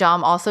 And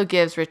Dom also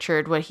gives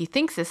Richard what he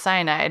thinks is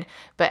cyanide,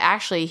 but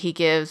actually he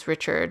gives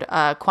Richard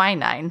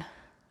quinine.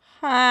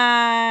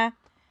 That's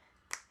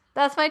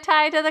my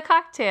tie to the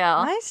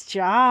cocktail. Nice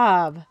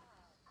job.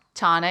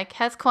 Tonic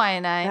has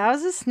quinine. That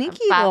was a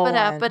sneaky one.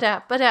 That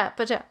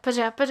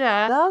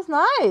was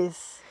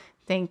nice.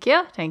 Thank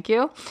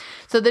you.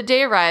 So the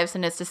day arrives,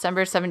 and it's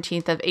December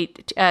 17th of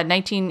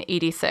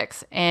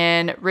 1986.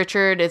 And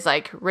Richard is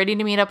like ready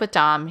to meet up with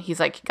Dom. He's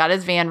like got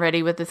his van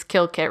ready with his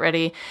kill kit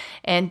ready.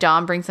 And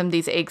Dom brings him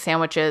these egg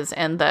sandwiches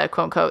and the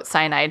quote unquote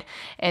cyanide.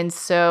 And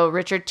so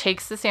Richard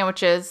takes the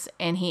sandwiches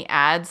and he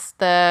adds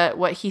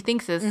what he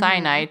thinks is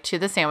cyanide to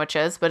the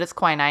sandwiches, but it's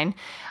quinine.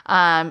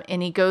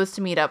 And he goes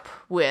to meet up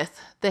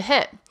with the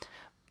hit.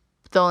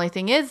 The only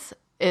thing is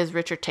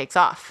Richard takes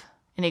off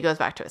and he goes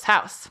back to his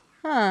house.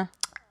 Huh.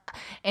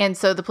 And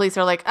so the police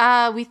are like,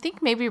 we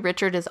think maybe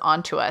Richard is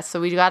onto us.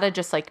 So we got to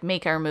just like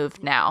make our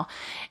move now.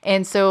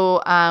 And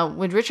so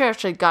when Richard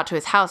actually got to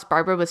his house,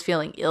 Barbara was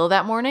feeling ill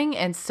that morning.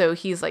 And so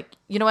he's like,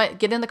 you know what?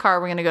 Get in the car.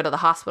 We're going to go to the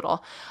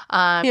hospital.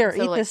 Here,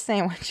 eat this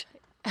sandwich.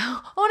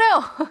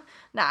 Oh, no.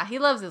 Nah, he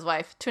loves his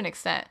wife to an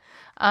extent.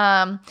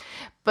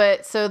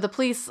 But so the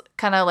police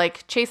kind of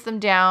like chase them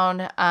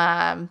down.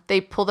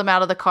 They pull them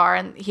out of the car,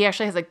 and he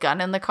actually has a gun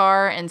in the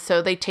car. And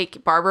so they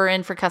take Barbara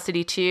in for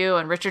custody too.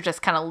 And Richard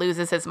just kind of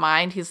loses his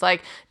mind. He's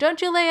like,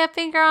 don't you lay a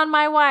finger on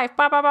my wife.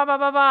 Bah, bah, bah, bah,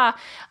 bah, bah.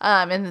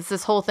 And it's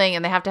this whole thing.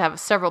 And they have to have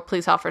several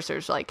police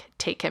officers like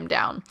take him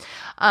down.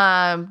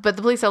 But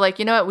the police are like,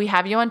 you know what? We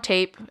have you on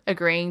tape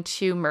agreeing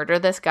to murder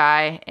this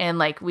guy. And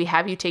like, we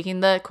have you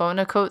taking the quote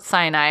unquote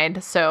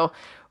cyanide. So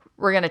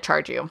we're going to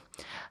charge you.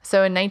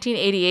 So in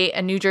 1988,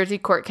 a New Jersey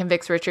court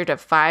convicts Richard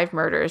of 5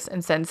 murders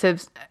and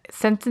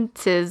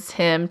sentences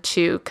him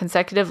to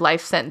consecutive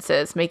life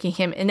sentences, making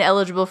him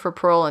ineligible for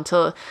parole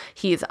until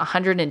he's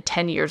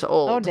 110 years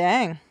old. Oh,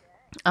 dang.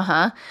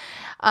 Uh-huh.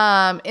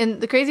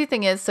 And the crazy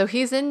thing is, so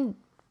he's in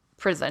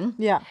prison.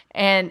 Yeah.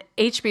 And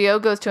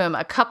HBO goes to him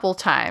a couple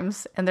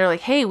times, and they're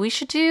like, hey, we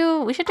should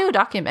do a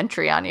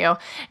documentary on you.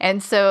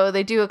 And so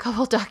they do a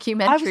couple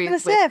documentaries. I was going to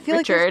say, I feel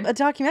Richard. like there's a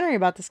documentary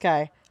about this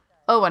guy.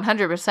 Oh,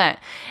 100%.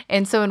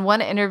 And so in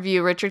one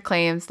interview, Richard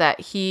claims that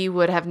he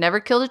would have never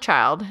killed a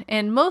child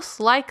and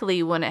most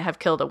likely wouldn't have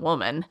killed a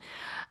woman.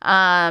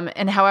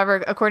 And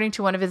however, according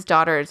to one of his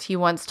daughters, he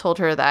once told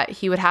her that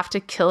he would have to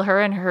kill her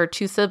and her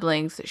 2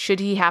 siblings should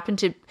he happen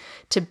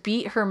to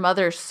beat her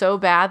mother so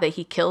bad that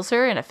he kills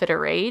her in a fit of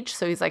rage.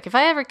 So he's like, if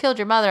I ever killed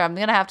your mother, I'm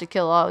going to have to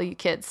kill all you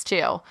kids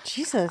too.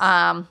 Jesus.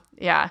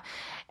 Yeah.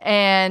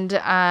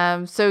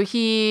 And so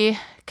he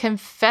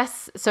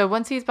so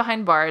once he's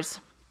behind bars,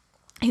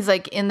 he's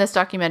like in this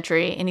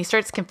documentary and he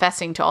starts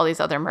confessing to all these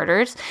other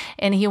murders.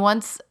 And he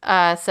once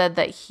said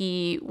that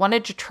he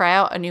wanted to try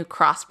out a new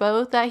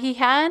crossbow that he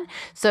had.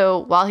 So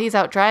while he's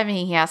out driving,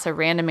 he asks a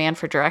random man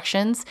for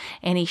directions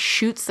and he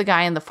shoots the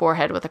guy in the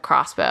forehead with a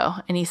crossbow.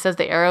 And he says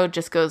the arrow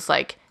just goes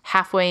like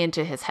halfway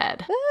into his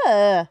head.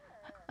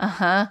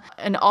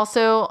 And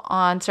also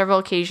on several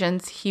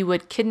occasions, he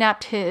would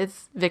kidnap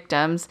his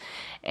victims,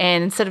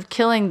 and instead of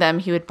killing them,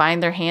 he would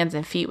bind their hands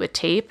and feet with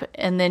tape,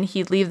 and then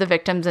he'd leave the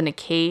victims in a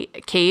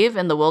cave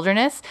in the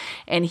wilderness,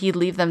 and he'd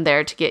leave them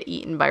there to get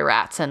eaten by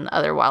rats and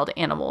other wild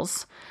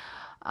animals.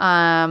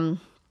 And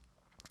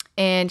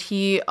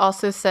he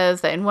also says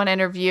that in one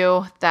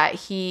interview that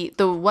the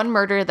one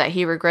murder that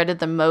he regretted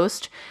the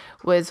most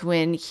was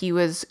when he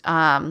was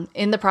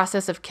in the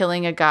process of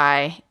killing a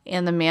guy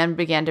and the man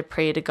began to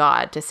pray to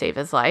God to save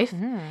his life.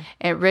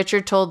 And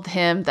Richard told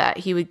him that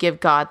he would give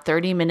God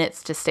 30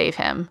 minutes to save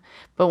him.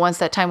 But once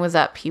that time was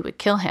up, he would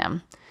kill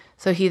him.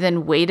 So he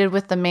then waited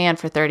with the man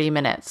for 30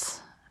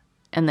 minutes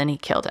and then he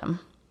killed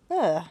him.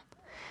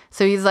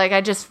 So he's like,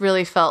 I just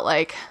really felt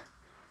like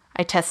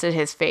I tested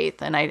his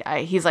faith. And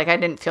he's like, I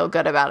didn't feel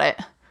good about it.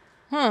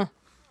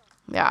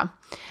 Yeah.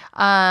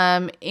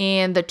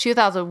 In the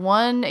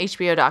 2001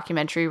 HBO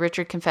documentary,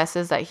 Richard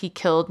confesses that he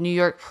killed New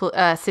York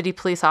City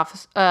police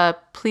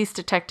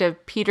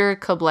detective Peter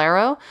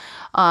Caballero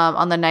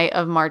on the night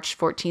of March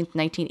 14th,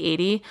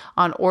 1980,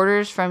 on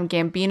orders from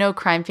Gambino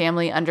crime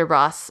family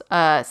underboss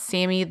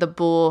Sammy the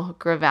Bull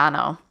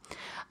Gravano.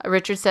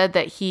 Richard said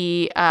that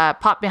he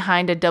popped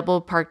behind a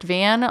double-parked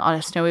van on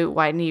a snowy,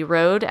 windy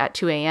road at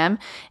 2 a.m.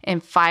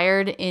 and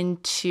fired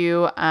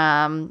into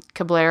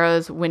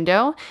Caballero's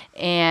window,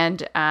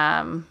 and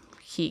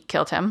he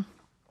killed him.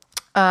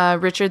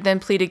 Richard then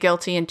pleaded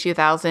guilty in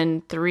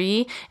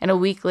 2003, and a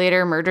week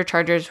later, murder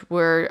charges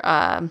were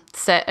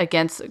set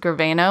against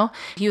Gravano.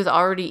 He was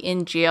already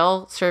in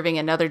jail serving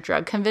another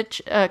drug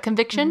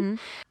conviction.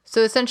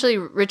 So essentially,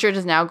 Richard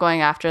is now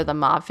going after the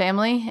mob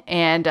family,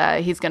 and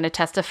he's going to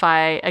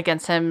testify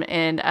against him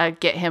and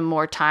get him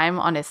more time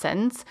on his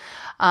sentence.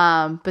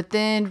 But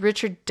then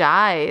Richard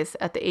dies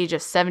at the age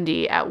of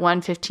 70 at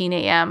 1:15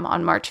 a.m.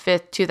 on March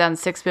 5th,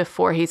 2006,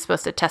 before he's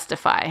supposed to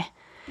testify.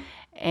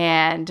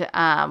 And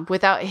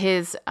without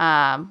his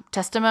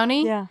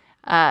testimony,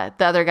 the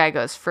other guy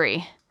goes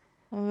free.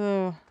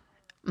 And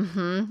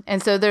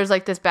so there's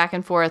like this back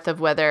and forth of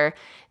whether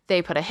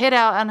they put a hit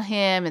out on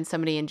him and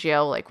somebody in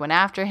jail like went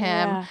after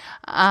him.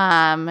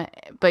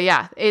 But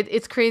yeah,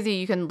 it's crazy.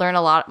 You can learn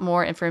a lot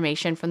more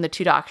information from the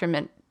two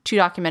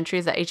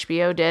documentaries that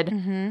HBO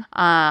did.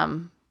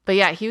 But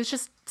yeah, he was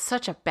just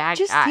such a bad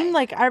guy. Just seemed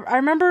like I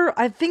remember.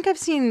 I think I've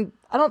seen.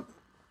 I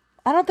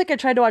don't think I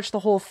tried to watch the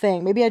whole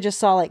thing. Maybe I just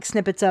saw like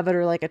snippets of it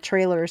or like a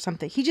trailer or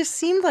something. He just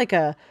seemed like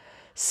a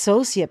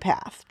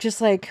sociopath. Just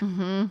like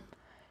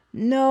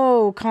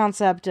no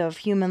concept of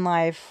human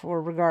life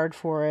or regard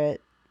for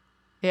it.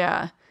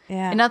 Yeah.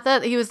 And not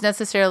that he was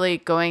necessarily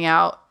going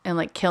out and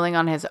like killing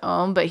on his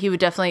own, but he would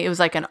definitely, it was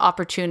like an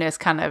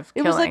opportunist kind of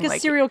killing. It was like a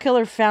serial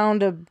killer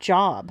found a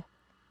job.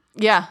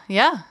 Yeah.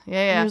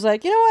 And he was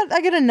like, you know what?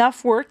 I get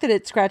enough work that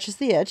it scratches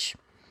the itch.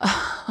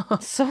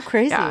 So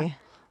crazy. Yeah.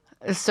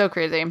 It's so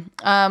crazy.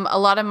 A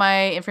lot of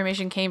my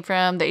information came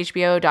from the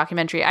HBO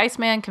documentary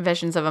Iceman,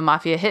 Confessions of a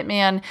Mafia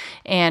Hitman,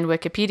 and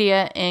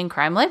Wikipedia and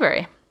Crime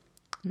Library.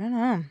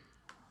 Yeah.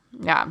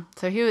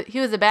 So he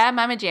was a bad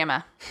mama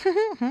jamma.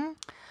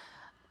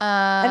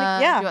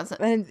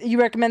 And you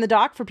recommend the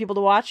doc for people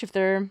to watch if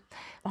they're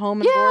home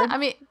and bored? I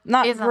mean,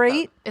 not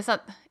great. It's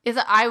not.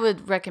 I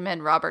would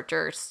recommend Robert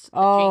Durst.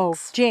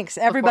 Jinx.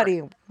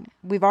 Everybody,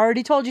 we've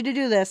already told you to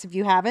do this. If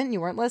you haven't,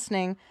 you weren't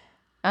listening.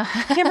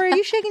 Kimber, are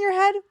you shaking your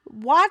head?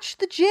 Watch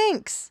the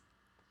Jinx.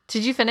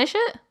 Did you finish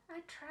it? I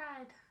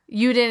tried.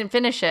 You didn't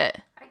finish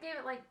it. I gave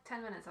it like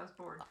 10 minutes. I was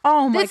bored.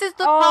 This is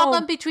the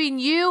problem between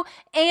you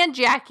and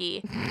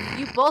Jackie.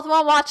 You both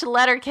want to watch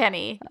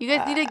Letterkenny. You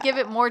guys need to give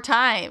it more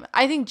time.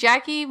 I think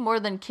Jackie, more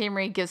than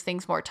Kimry, gives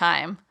things more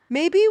time.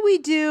 Maybe we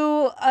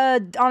do,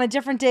 on a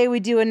different day, we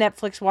do a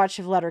Netflix watch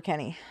of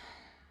Letterkenny.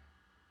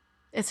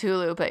 It's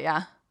Hulu, but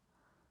yeah.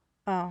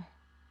 Oh.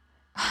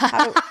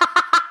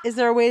 Is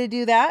there a way to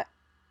do that?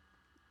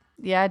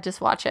 Yeah, just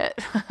watch it.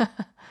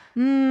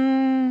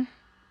 No,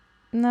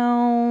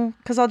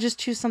 because I'll just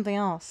choose something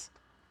else.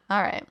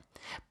 All right.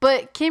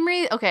 But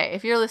Kimry, okay,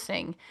 if you're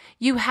listening,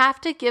 you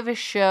have to give a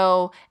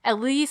show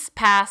at least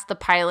past the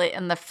pilot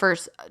and the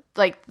first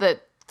 3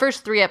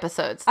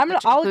 episodes.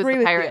 I'll agree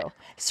with you.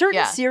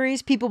 Certain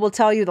series, people will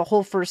tell you the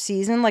whole first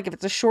season. Like if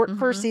it's a short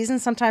first season,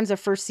 sometimes the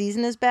first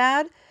season is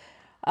bad.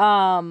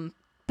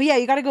 But yeah,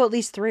 you got to go at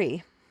least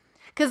 3.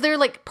 Because they're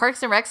like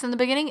Parks and Recs in the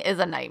beginning is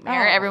a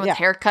nightmare. Oh, Everyone's yeah.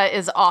 haircut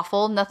is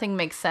awful. Nothing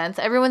makes sense.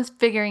 Everyone's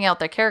figuring out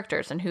their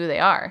characters and who they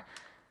are.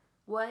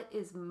 What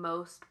is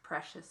most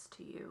precious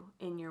to you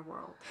in your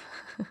world?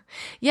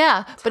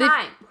 Yeah, but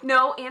Time.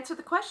 No, answer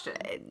the question.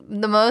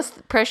 the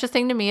most precious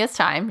thing to me is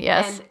time.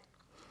 Yes.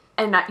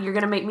 And you're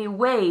gonna make me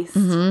waste.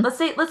 Let's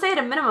say at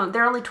a minimum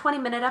they're only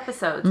 20-minute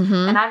episodes,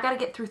 and I've got to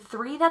get through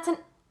 3. That's an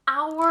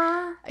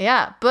hour.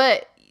 Yeah,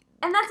 but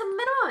And that's a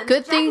minimum.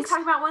 Good Jackie's things-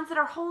 talking about ones that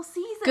are whole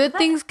seasons. good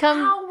things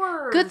come.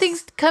 Hours. Good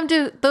things come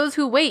to those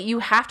who wait. You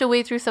have to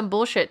wait through some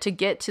bullshit to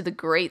get to the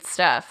great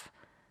stuff.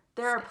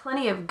 There are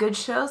plenty of good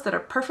shows that are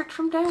perfect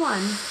from day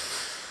one.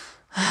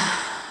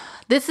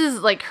 This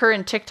is like her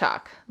and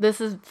TikTok. This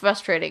is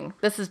frustrating.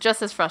 This is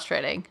just as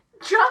frustrating.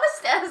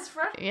 Just as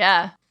frustrating.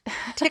 Yeah.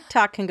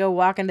 TikTok can go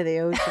walk into the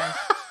ocean.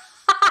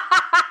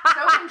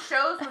 So can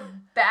shows with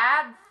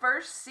bad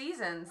first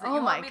seasons that Oh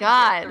you my want me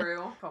God. to get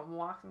through from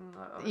walking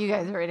the ocean. You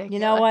guys are ridiculous. You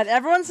know what?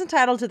 Everyone's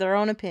entitled to their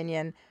own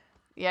opinion.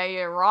 Yeah,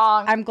 you're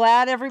wrong. I'm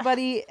glad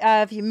everybody,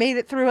 if you made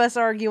it through us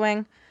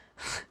arguing.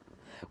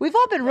 We've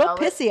all been real No,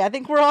 pissy. I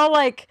think we're all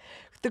like,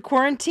 the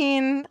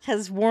quarantine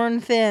has worn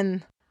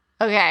thin.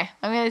 Okay,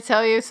 I'm going to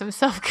tell you some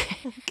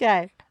self-care.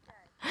 Okay.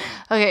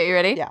 Okay, you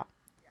ready? Yeah.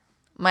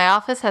 My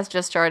office has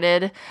just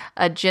started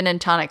a gin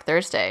and tonic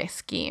Thursday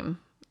scheme.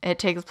 It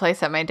takes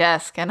place at my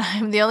desk, and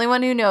I'm the only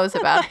one who knows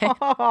about it.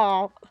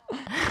 Oh.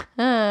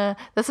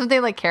 That's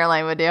something like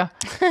Caroline would do.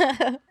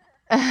 I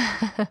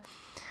don't have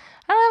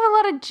a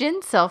lot of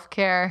gin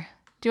self-care.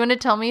 Do you want to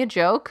tell me a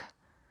joke?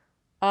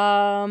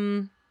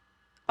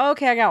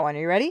 Okay, I got one. Are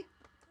you ready?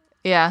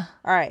 Yeah.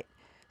 All right.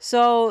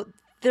 So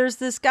there's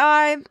this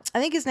guy, I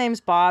think his name's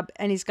Bob,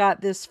 and he's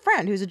got this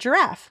friend who's a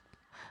giraffe.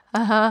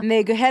 Uh-huh. And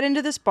they head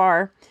into this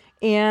bar,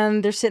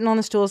 and they're sitting on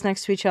the stools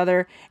next to each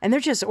other, and they're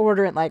just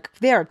ordering, like,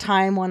 their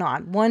time went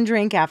on. One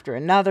drink after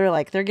another,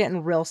 like, they're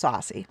getting real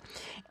saucy.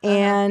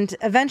 And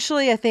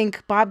eventually, I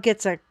think Bob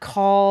gets a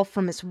call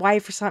from his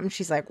wife or something.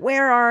 She's like,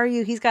 "Where are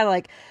you?" He's got to,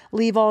 like,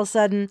 leave all of a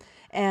sudden.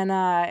 And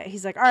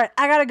he's like, "All right,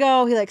 I got to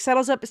go." He, like,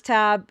 settles up his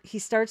tab. He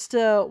starts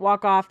to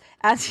walk off.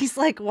 As he's,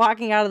 like,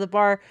 walking out of the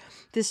bar,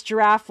 this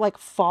giraffe, like,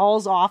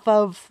 falls off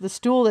of the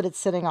stool that it's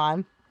sitting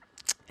on,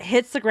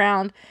 hits the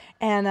ground.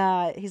 And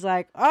he's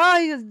like, "Oh,"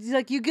 he's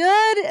like, "You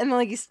good?" And then,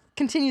 like, he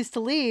continues to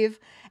leave.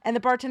 And the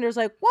bartender's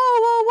like, "Whoa,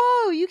 whoa,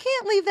 whoa, you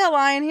can't leave that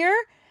lion here."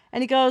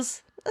 And he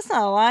goes, "That's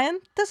not a lion.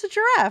 That's a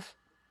giraffe."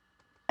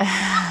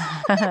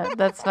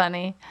 That's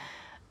funny.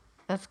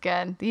 That's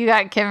good. You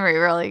got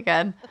Kimmery really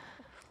good.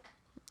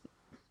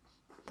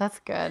 That's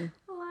good.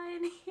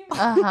 Lion here.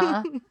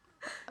 Uh-huh.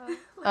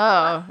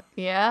 Oh,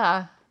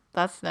 yeah.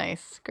 That's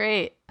nice.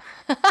 Great.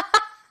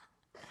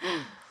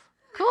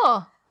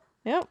 Cool.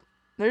 Yep.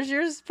 There's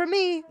yours for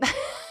me. But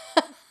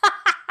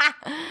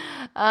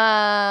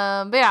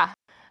yeah,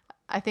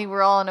 I think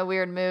we're all in a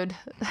weird mood.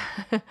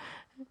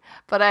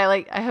 But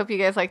I hope you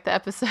guys like the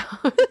episode.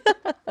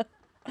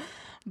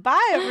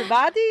 Bye,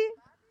 everybody.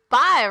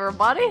 Bye,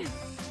 everybody.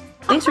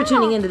 Thanks for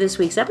tuning into this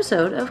week's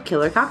episode of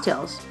Killer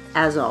Cocktails.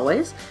 As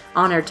always,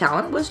 on-air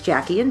talent was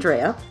Jackie and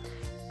Drea.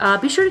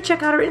 Be sure to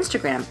check out our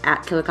Instagram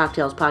at Killer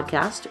Cocktails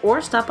Podcast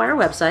or stop by our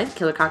website,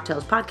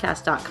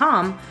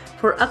 killercocktailspodcast.com,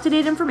 for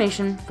up-to-date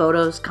information,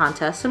 photos,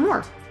 contests, and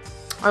more.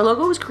 Our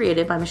logo was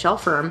created by Michelle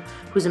Firm,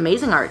 whose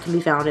amazing art can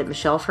be found at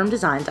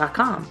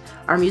michellefirmdesign.com.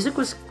 Our music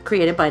was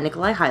created by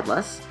Nikolai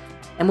Heidless,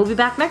 and we'll be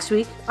back next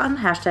week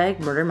on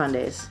 #Murder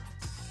Mondays.